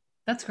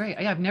 That's great.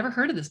 I've never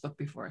heard of this book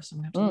before, so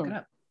I'm gonna have to look it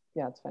up.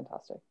 Yeah, it's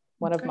fantastic.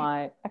 One of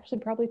my actually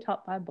probably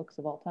top 5 books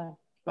of all time.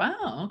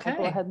 Wow. Okay. I'll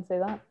go ahead and say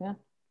that. Yeah.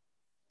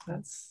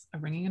 That's a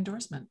ringing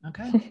endorsement.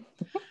 Okay.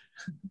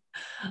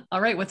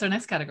 All right. What's our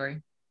next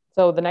category?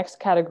 So the next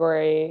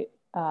category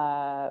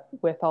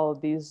with all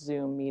of these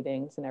Zoom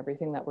meetings and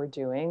everything that we're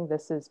doing,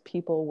 this is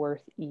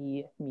Peopleworth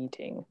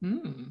e-meeting.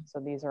 So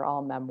these are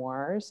all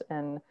memoirs,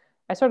 and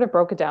I sort of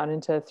broke it down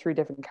into 3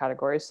 different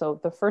categories. So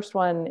the first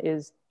one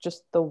is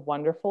just the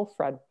wonderful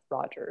Fred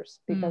Rogers,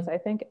 because I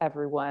think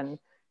everyone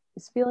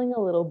is feeling a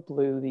little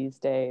blue these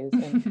days,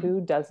 and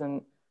who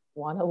doesn't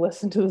want to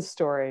listen to the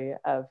story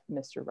of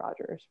Mr.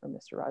 Rogers from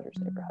Mr. Rogers'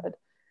 Neighborhood.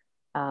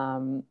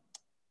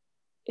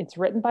 It's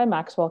written by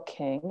Maxwell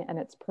King, and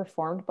it's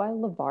performed by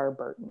LeVar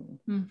Burton,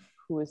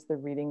 who is the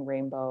Reading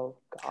Rainbow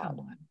god. Come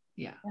on.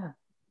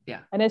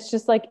 Yeah. And it's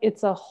just like,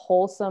 it's a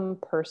wholesome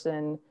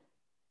person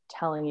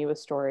telling you a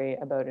story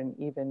about an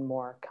even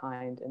more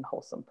kind and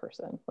wholesome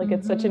person. Like,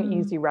 it's such an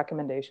easy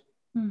recommendation.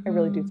 I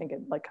really do think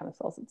it like kind of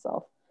sells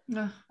itself.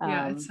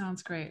 Yeah, it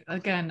sounds great.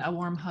 Again, a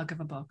warm hug of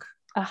a book.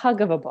 A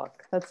hug of a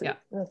book. That's it.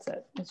 That's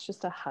it. It's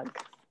just a hug.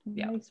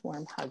 Nice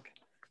warm hug.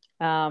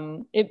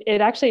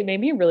 It actually made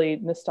me really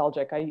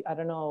nostalgic. I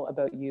don't know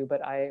about you,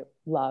 but I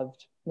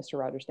loved Mr.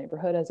 Rogers'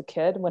 Neighborhood as a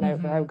kid.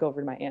 Whenever I would go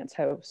over to my aunt's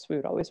house, we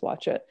would always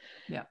watch it.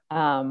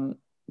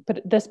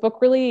 But this book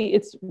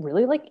it's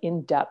really like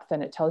in depth,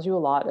 and it tells you a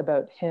lot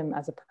about him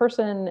as a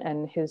person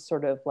and his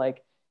sort of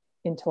like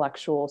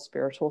intellectual,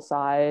 spiritual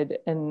side,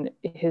 and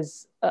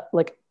his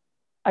like,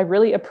 I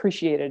really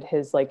appreciated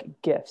his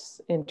like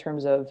gifts in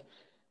terms of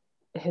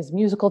his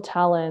musical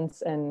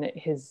talents and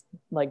his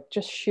like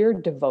just sheer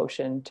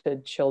devotion to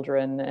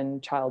children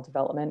and child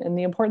development, and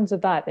the importance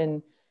of that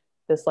in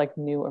this like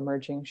new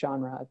emerging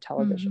genre of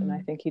television.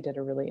 I think he did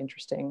a really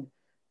interesting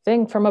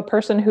thing from a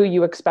person who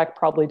you expect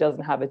probably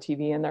doesn't have a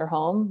TV in their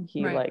home.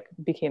 He like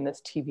became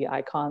this TV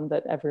icon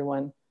that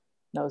everyone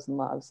knows and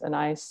loves. And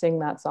I sing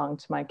that song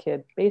to my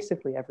kid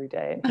basically every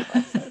day, and he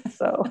loves it.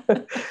 So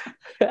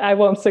I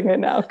won't sing it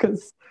now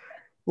because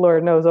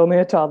Lord knows only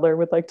a toddler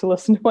would like to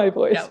listen to my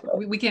voice.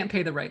 Yeah, we can't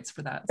pay the rights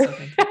for that. So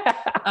thank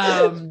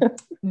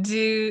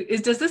you.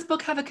 Does this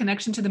book have a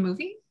connection to the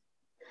movie?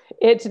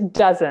 It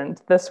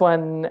doesn't, this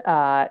one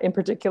in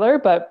particular,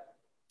 but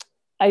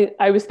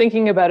I was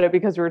thinking about it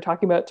because we were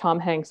talking about Tom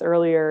Hanks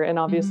earlier, and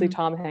obviously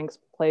Tom Hanks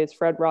plays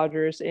Fred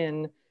Rogers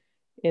in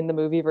the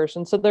movie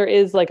version. So there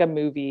is like a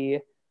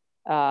movie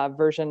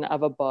version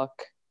of a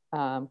book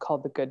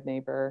called The Good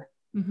Neighbor.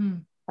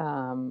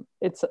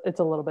 It's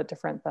a little bit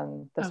different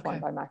than this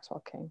one by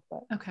Maxwell King,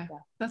 but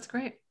that's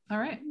great. All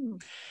right.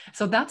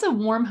 So that's a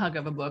warm hug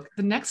of a book.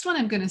 The next one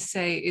I'm going to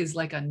say is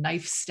like a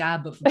knife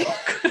stab of a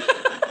book.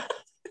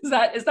 Is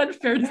that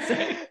fair to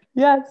say?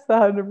 Yes,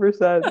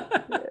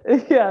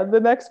 100%. Yeah. The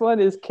next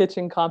one is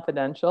Kitchen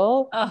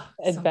Confidential,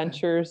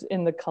 Adventures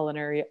in the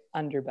Culinary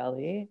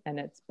Underbelly. And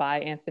it's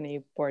by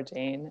Anthony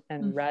Bourdain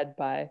and read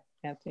by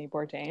Anthony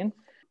Bourdain.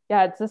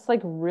 Yeah. It's this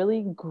like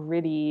really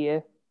gritty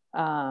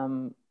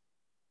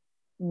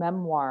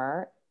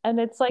memoir. And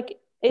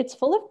it's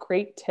full of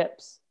great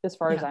tips as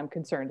far as I'm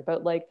concerned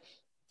about like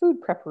food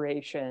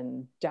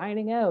preparation,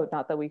 dining out.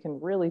 Not that we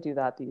can really do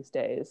that these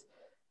days,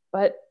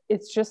 but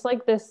it's just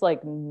like this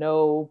like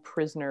no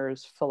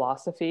prisoners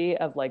philosophy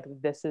of like,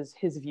 this is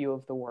his view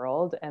of the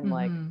world, and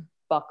like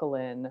buckle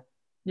in,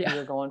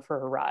 you're going for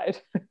a ride.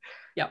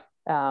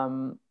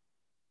 And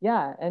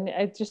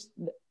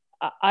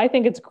I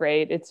think it's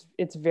great.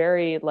 It's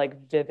very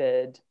like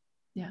vivid.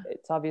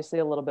 It's obviously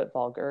a little bit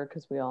vulgar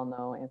because we all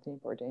know Anthony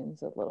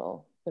Bourdain's a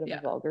little bit of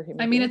a vulgar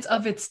human being. It's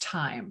of its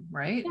time,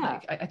 right?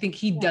 Like I think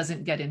he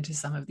doesn't get into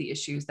some of the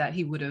issues that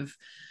he would have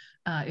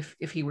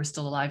if he were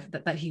still alive,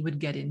 that he would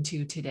get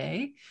into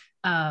today.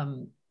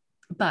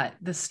 But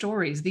the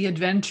stories, the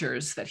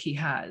adventures that he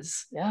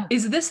has.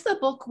 Is this the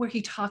book where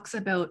he talks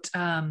about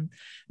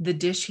the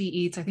dish he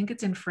eats? I think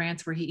it's in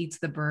France where he eats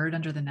the bird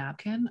under the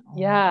napkin.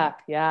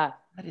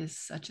 That is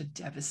such a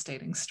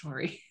devastating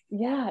story.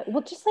 Yeah.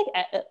 Well, just like,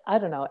 I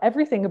don't know,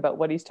 everything about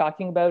what he's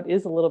talking about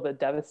is a little bit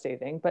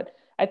devastating, but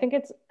I think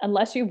it's,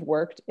 unless you've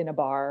worked in a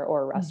bar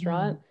or a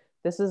restaurant,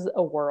 this is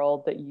a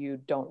world that you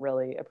don't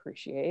really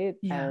appreciate.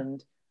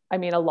 And I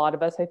mean, a lot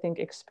of us, I think,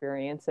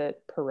 experience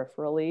it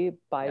peripherally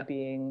by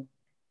being,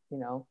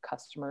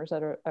 customers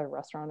at a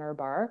restaurant or a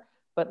bar.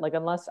 But like,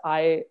 unless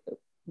I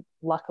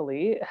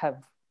luckily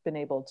have been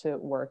able to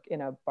work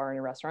in a bar and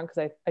a restaurant,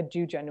 because I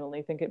do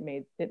genuinely think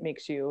it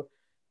makes you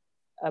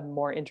a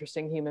more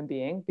interesting human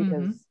being,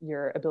 because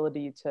your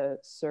ability to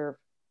serve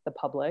the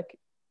public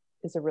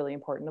is a really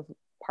important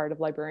part of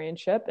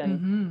librarianship,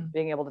 and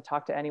being able to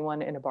talk to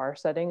anyone in a bar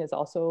setting is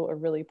also a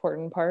really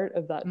important part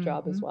of that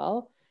job as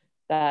well.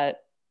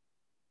 That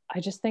I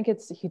just think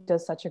he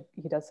does such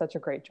a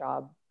great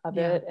job of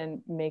it,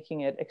 and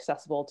making it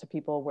accessible to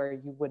people where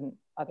you wouldn't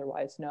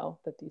otherwise know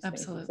that these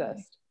things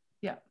exist.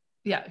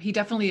 Yeah, he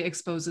definitely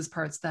exposes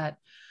parts that,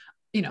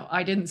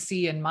 I didn't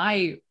see in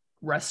my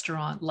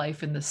restaurant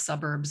life in the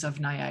suburbs of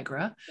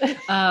Niagara.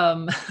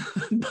 But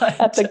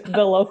at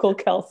the local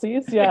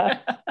Kelsey's,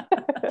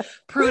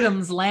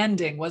 Prudham's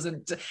Landing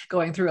wasn't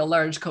going through a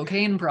large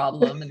cocaine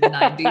problem in the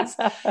 90s.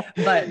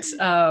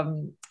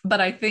 But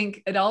I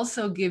think it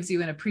also gives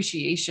you an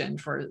appreciation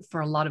for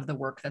a lot of the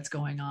work that's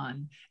going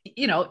on,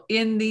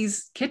 in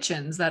these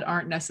kitchens that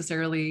aren't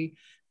necessarily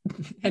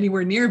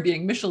anywhere near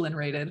being Michelin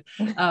rated,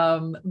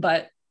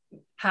 but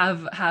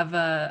have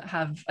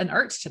an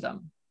art to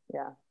them.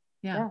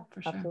 Yeah,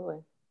 for sure. absolutely.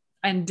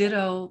 And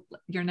ditto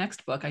your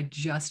next book. I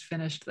just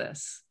finished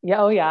this.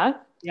 Yeah. Oh yeah.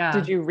 Yeah.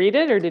 Did you read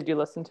it or did you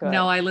listen to it?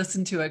 No, I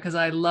listened to it because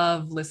I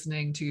love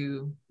listening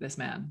to this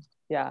man.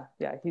 Yeah,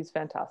 he's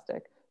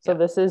fantastic. So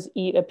this is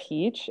Eat a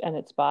Peach, and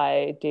it's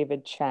by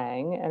David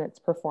Chang, and it's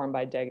performed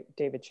by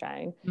David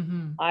Chang.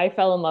 Mm-hmm. I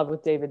fell in love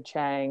with David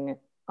Chang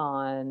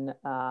on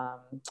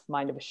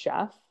Mind of a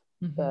Chef,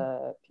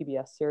 the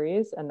PBS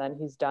series, and then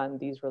he's done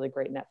these really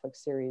great Netflix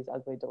series,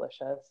 Ugly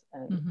Delicious,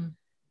 and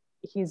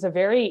he's a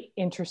very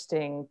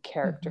interesting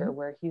character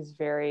where he's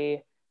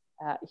very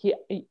he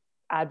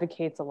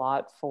advocates a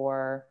lot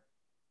for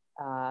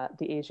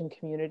the Asian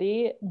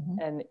community,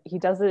 and he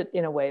does it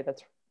in a way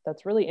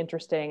that's really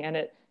interesting, and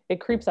it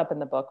creeps up in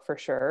the book for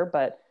sure,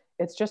 but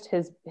it's just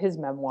his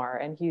memoir,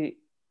 and he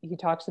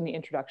talks in the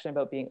introduction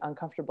about being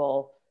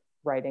uncomfortable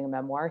writing a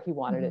memoir. He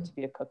wanted it to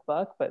be a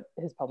cookbook, but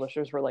his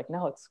publishers were like,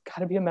 no, it's got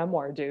to be a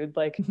memoir, dude,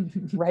 like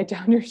write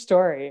down your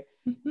story.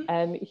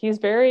 And he's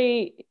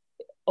very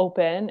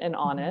open and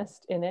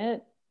honest in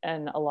it,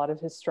 and a lot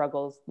of his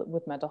struggles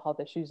with mental health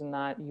issues and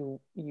that you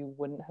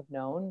wouldn't have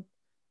known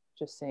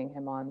just seeing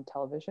him on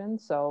television.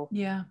 So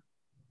yeah,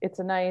 it's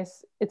a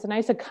nice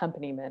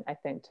accompaniment, I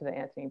think, to the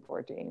Anthony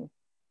Bourdain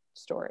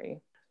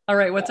story. All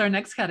right, what's our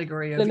next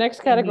category? The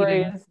next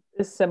category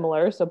is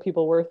similar, so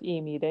people worth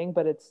e-meeting,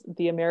 but it's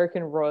the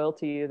American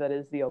royalty that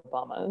is the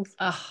Obamas.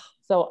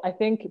 So I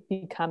think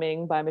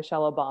Becoming by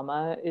Michelle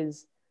Obama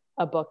is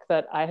a book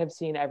that I have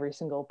seen every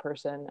single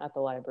person at the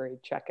library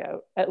check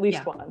out at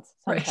least once,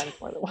 sometimes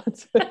more than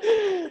once.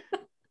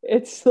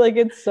 It's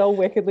so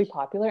wickedly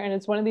popular, and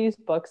it's one of these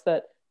books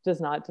that does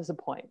not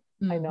disappoint.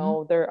 I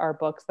know there are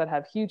books that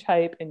have huge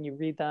hype and you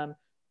read them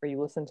or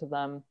you listen to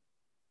them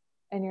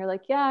and you're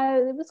like, yeah,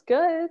 it was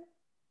good,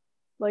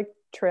 like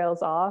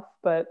trails off,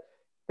 but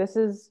this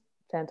is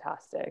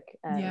fantastic.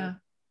 And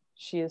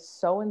she is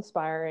so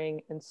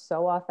inspiring and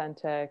so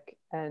authentic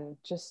and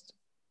just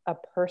a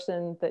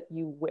person that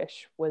you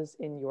wish was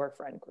in your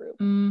friend group.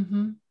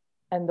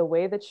 And the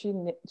way that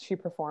she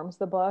performs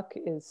the book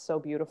is so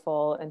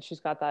beautiful, and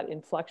she's got that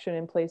inflection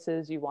in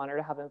places you want her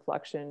to have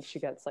inflection. She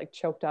gets like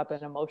choked up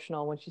and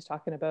emotional when she's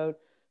talking about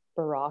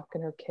Barack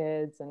and her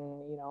kids and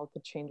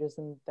the changes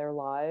in their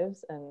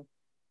lives, and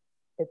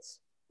it's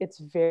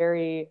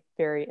very,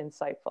 very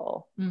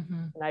insightful.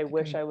 And I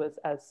wish I was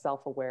as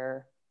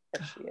self-aware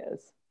as she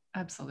is.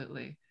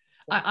 Absolutely.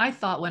 I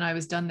thought when I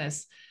was done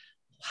this,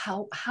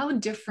 how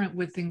different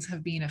would things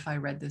have been if I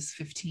read this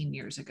 15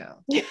 years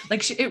ago?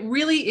 Like it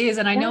really is.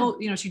 And I know,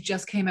 she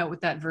just came out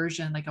with that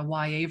version, like a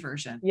YA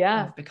version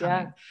of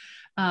Becoming.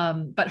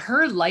 But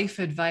her life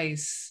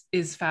advice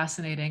is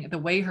fascinating. The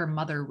way her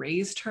mother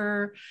raised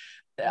her,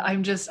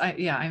 I'm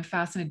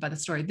fascinated by the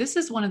story. This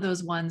is one of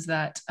those ones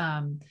that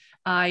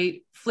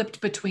I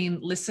flipped between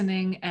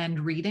listening and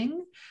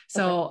reading.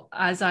 So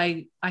as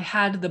I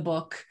had the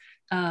book,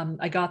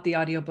 I got the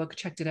audiobook,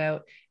 checked it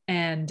out.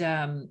 And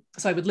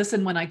so I would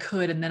listen when I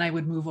could, and then I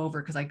would move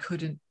over because I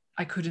couldn't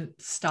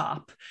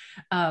stop.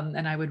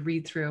 And I would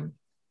read through.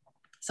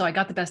 So I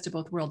got the best of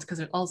both worlds because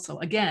it also,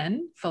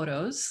 again,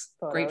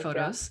 great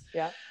photos.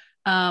 Yeah.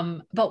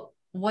 But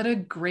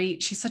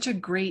she's such a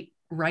great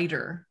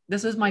writer.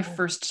 This was my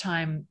first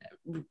time.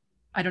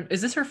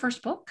 Is this her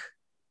first book?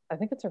 I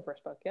think it's her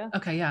first book. Yeah.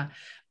 Okay. Yeah.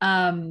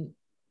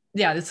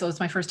 So it's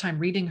my first time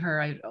reading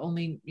her. I'd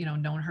only,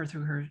 known her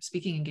through her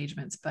speaking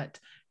engagements, but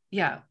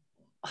yeah.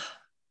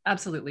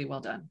 Absolutely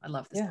well done. I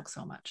love this book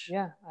so much.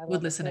 Yeah. I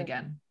would listen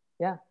again.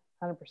 Yeah.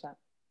 100%.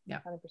 Yeah.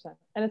 100%.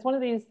 And it's one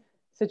of these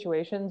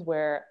situations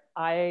where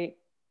I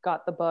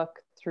got the book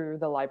through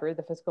the library,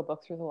 the physical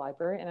book through the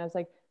library. And I was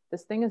like,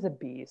 this thing is a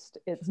beast.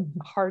 It's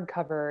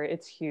hardcover.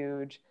 It's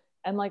huge.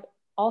 And like,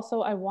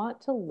 also I want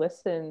to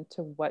listen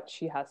to what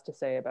she has to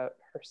say about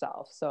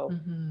herself. So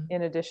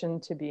in addition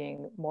to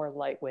being more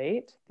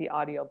lightweight, the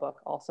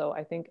audiobook also,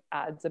 I think,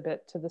 adds a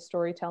bit to the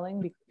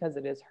storytelling because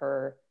it is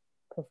her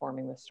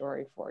performing the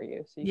story for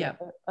you, so you get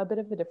a bit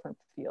of a different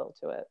feel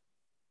to it.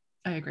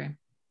 I agree.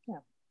 Yeah.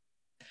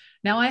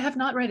 Now I have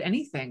not read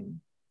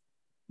anything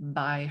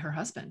by her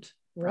husband.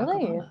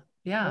 Really?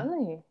 Yeah.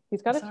 Really?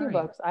 He's got a few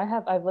books.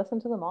 I've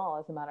listened to them all,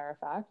 as a matter of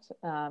fact.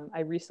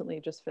 I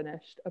recently just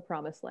finished A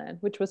Promised Land,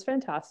 which was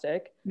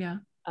fantastic. Yeah.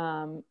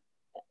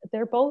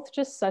 They're both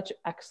just such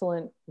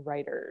excellent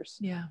writers.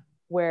 Yeah.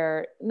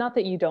 Where, not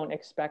that you don't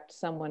expect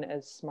someone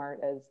as smart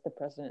as the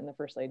president and the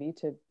first lady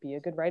to be a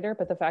good writer,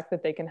 but the fact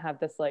that they can have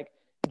this like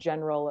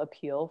general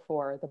appeal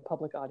for the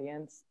public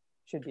audience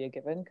should be a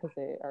given because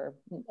they are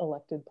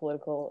elected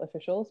political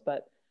officials.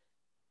 But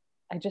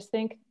I just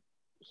think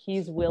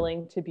he's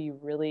willing to be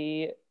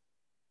really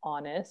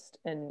honest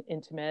and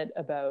intimate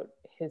about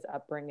his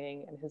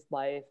upbringing and his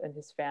life and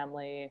his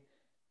family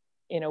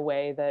in a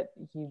way that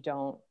you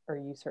don't, or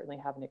you certainly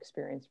haven't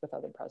experienced with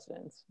other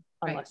presidents,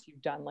 unless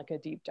you've done like a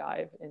deep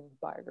dive in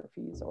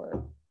biographies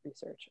or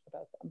research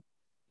about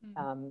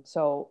them.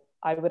 So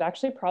I would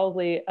actually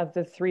probably, of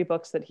the 3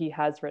 books that he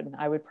has written,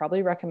 I would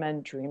probably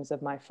recommend Dreams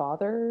of My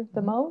Father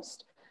the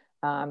most,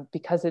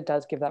 because it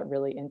does give that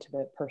really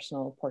intimate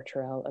personal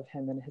portrayal of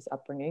him and his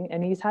upbringing.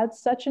 And he's had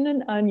such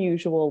an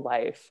unusual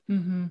life.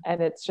 Mm-hmm.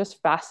 And it's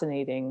just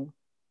fascinating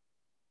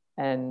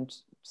and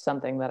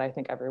something that I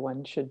think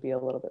everyone should be a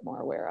little bit more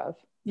aware of.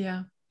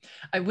 Yeah.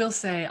 I will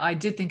say, I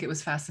did think it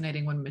was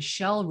fascinating when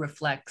Michelle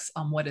reflects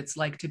on what it's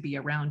like to be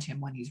around him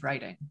when he's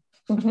writing.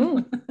 Mm-hmm.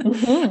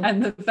 Mm-hmm.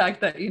 And the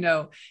fact that,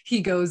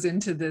 he goes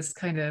into this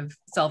kind of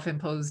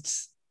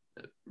self-imposed,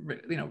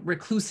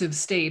 reclusive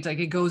state, like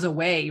he goes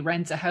away,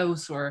 rents a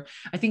house, or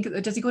I think,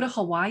 does he go to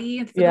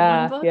Hawaii for the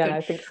one book? Yeah,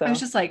 I think so. I was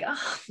just like,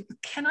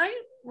 can I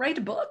write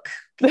a book?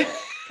 Can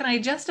I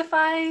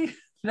justify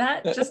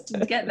that just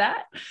to get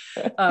that?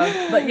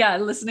 But yeah,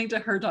 listening to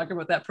her talk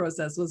about that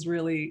process was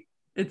really,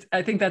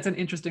 I think that's an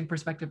interesting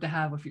perspective to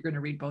have if you're going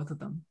to read both of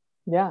them.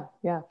 Yeah,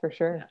 for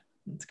sure. Yeah,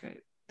 that's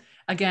great.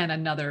 Again,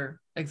 another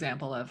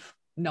example of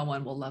no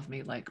one will love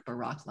me like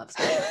Barack loves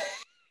me.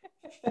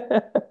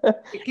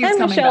 And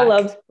Michelle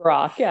loves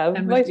Barack. Yeah,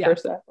 and vice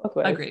versa. Both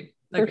ways. Agreed.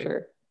 For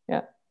sure.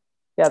 Yeah.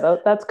 Yeah,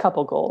 that's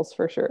couple goals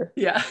for sure.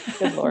 Yeah,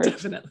 good Lord.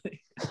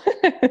 Definitely.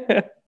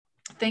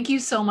 Thank you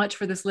so much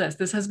for this list.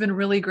 This has been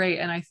really great.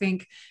 And I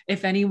think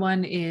if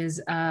anyone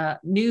is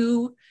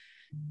new,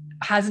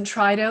 hasn't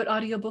tried out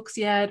audiobooks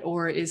yet,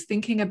 or is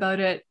thinking about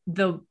it,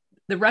 the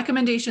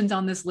recommendations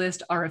on this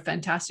list are a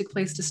fantastic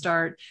place to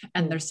start.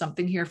 And there's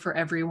something here for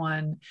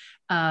everyone.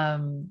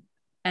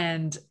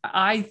 And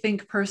I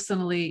think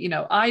personally,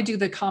 I do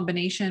the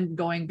combination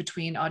going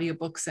between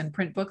audiobooks and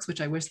print books, which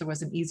I wish there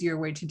was an easier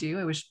way to do.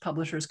 I wish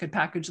publishers could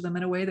package them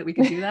in a way that we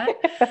could do that.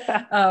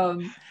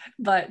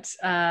 But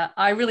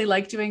I really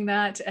like doing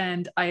that.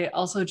 And I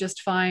also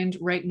just find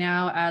right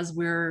now, as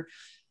we're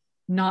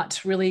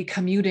not really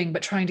commuting,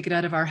 but trying to get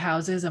out of our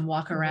houses and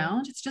walk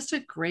around, it's just a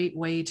great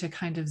way to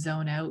kind of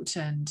zone out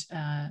and,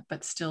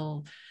 but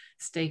still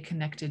stay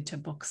connected to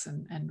books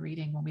and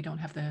reading when we don't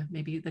have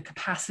maybe the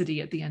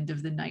capacity at the end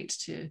of the night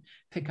to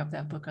pick up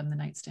that book on the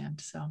nightstand.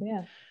 So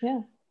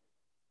yeah.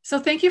 So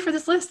thank you for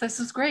this list. This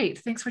was great.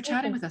 Thanks for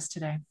chatting with us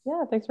today.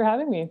 Yeah, thanks for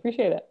having me.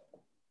 Appreciate it.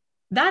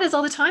 That is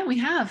all the time we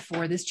have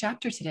for this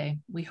chapter today.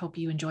 We hope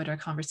you enjoyed our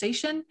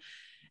conversation.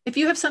 If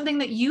you have something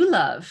that you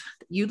love,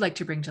 that you'd like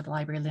to bring to the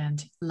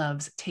Libraryland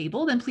Loves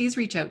table, then please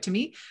reach out to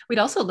me. We'd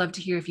also love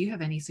to hear if you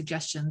have any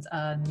suggestions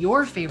on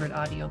your favorite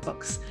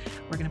audiobooks.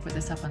 We're going to put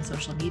this up on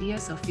social media,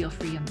 so feel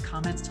free in the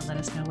comments to let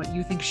us know what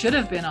you think should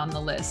have been on the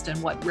list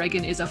and what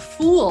Reagan is a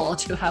fool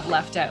to have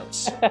left out.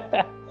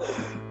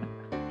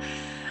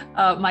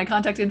 My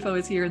contact info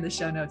is here in the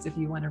show notes if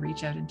you want to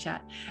reach out and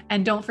chat.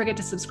 And don't forget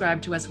to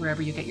subscribe to us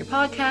wherever you get your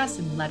podcasts,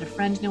 and let a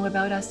friend know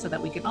about us so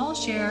that we can all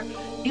share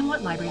in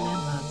what Libraryland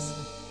loves.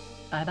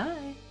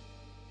 Bye-bye.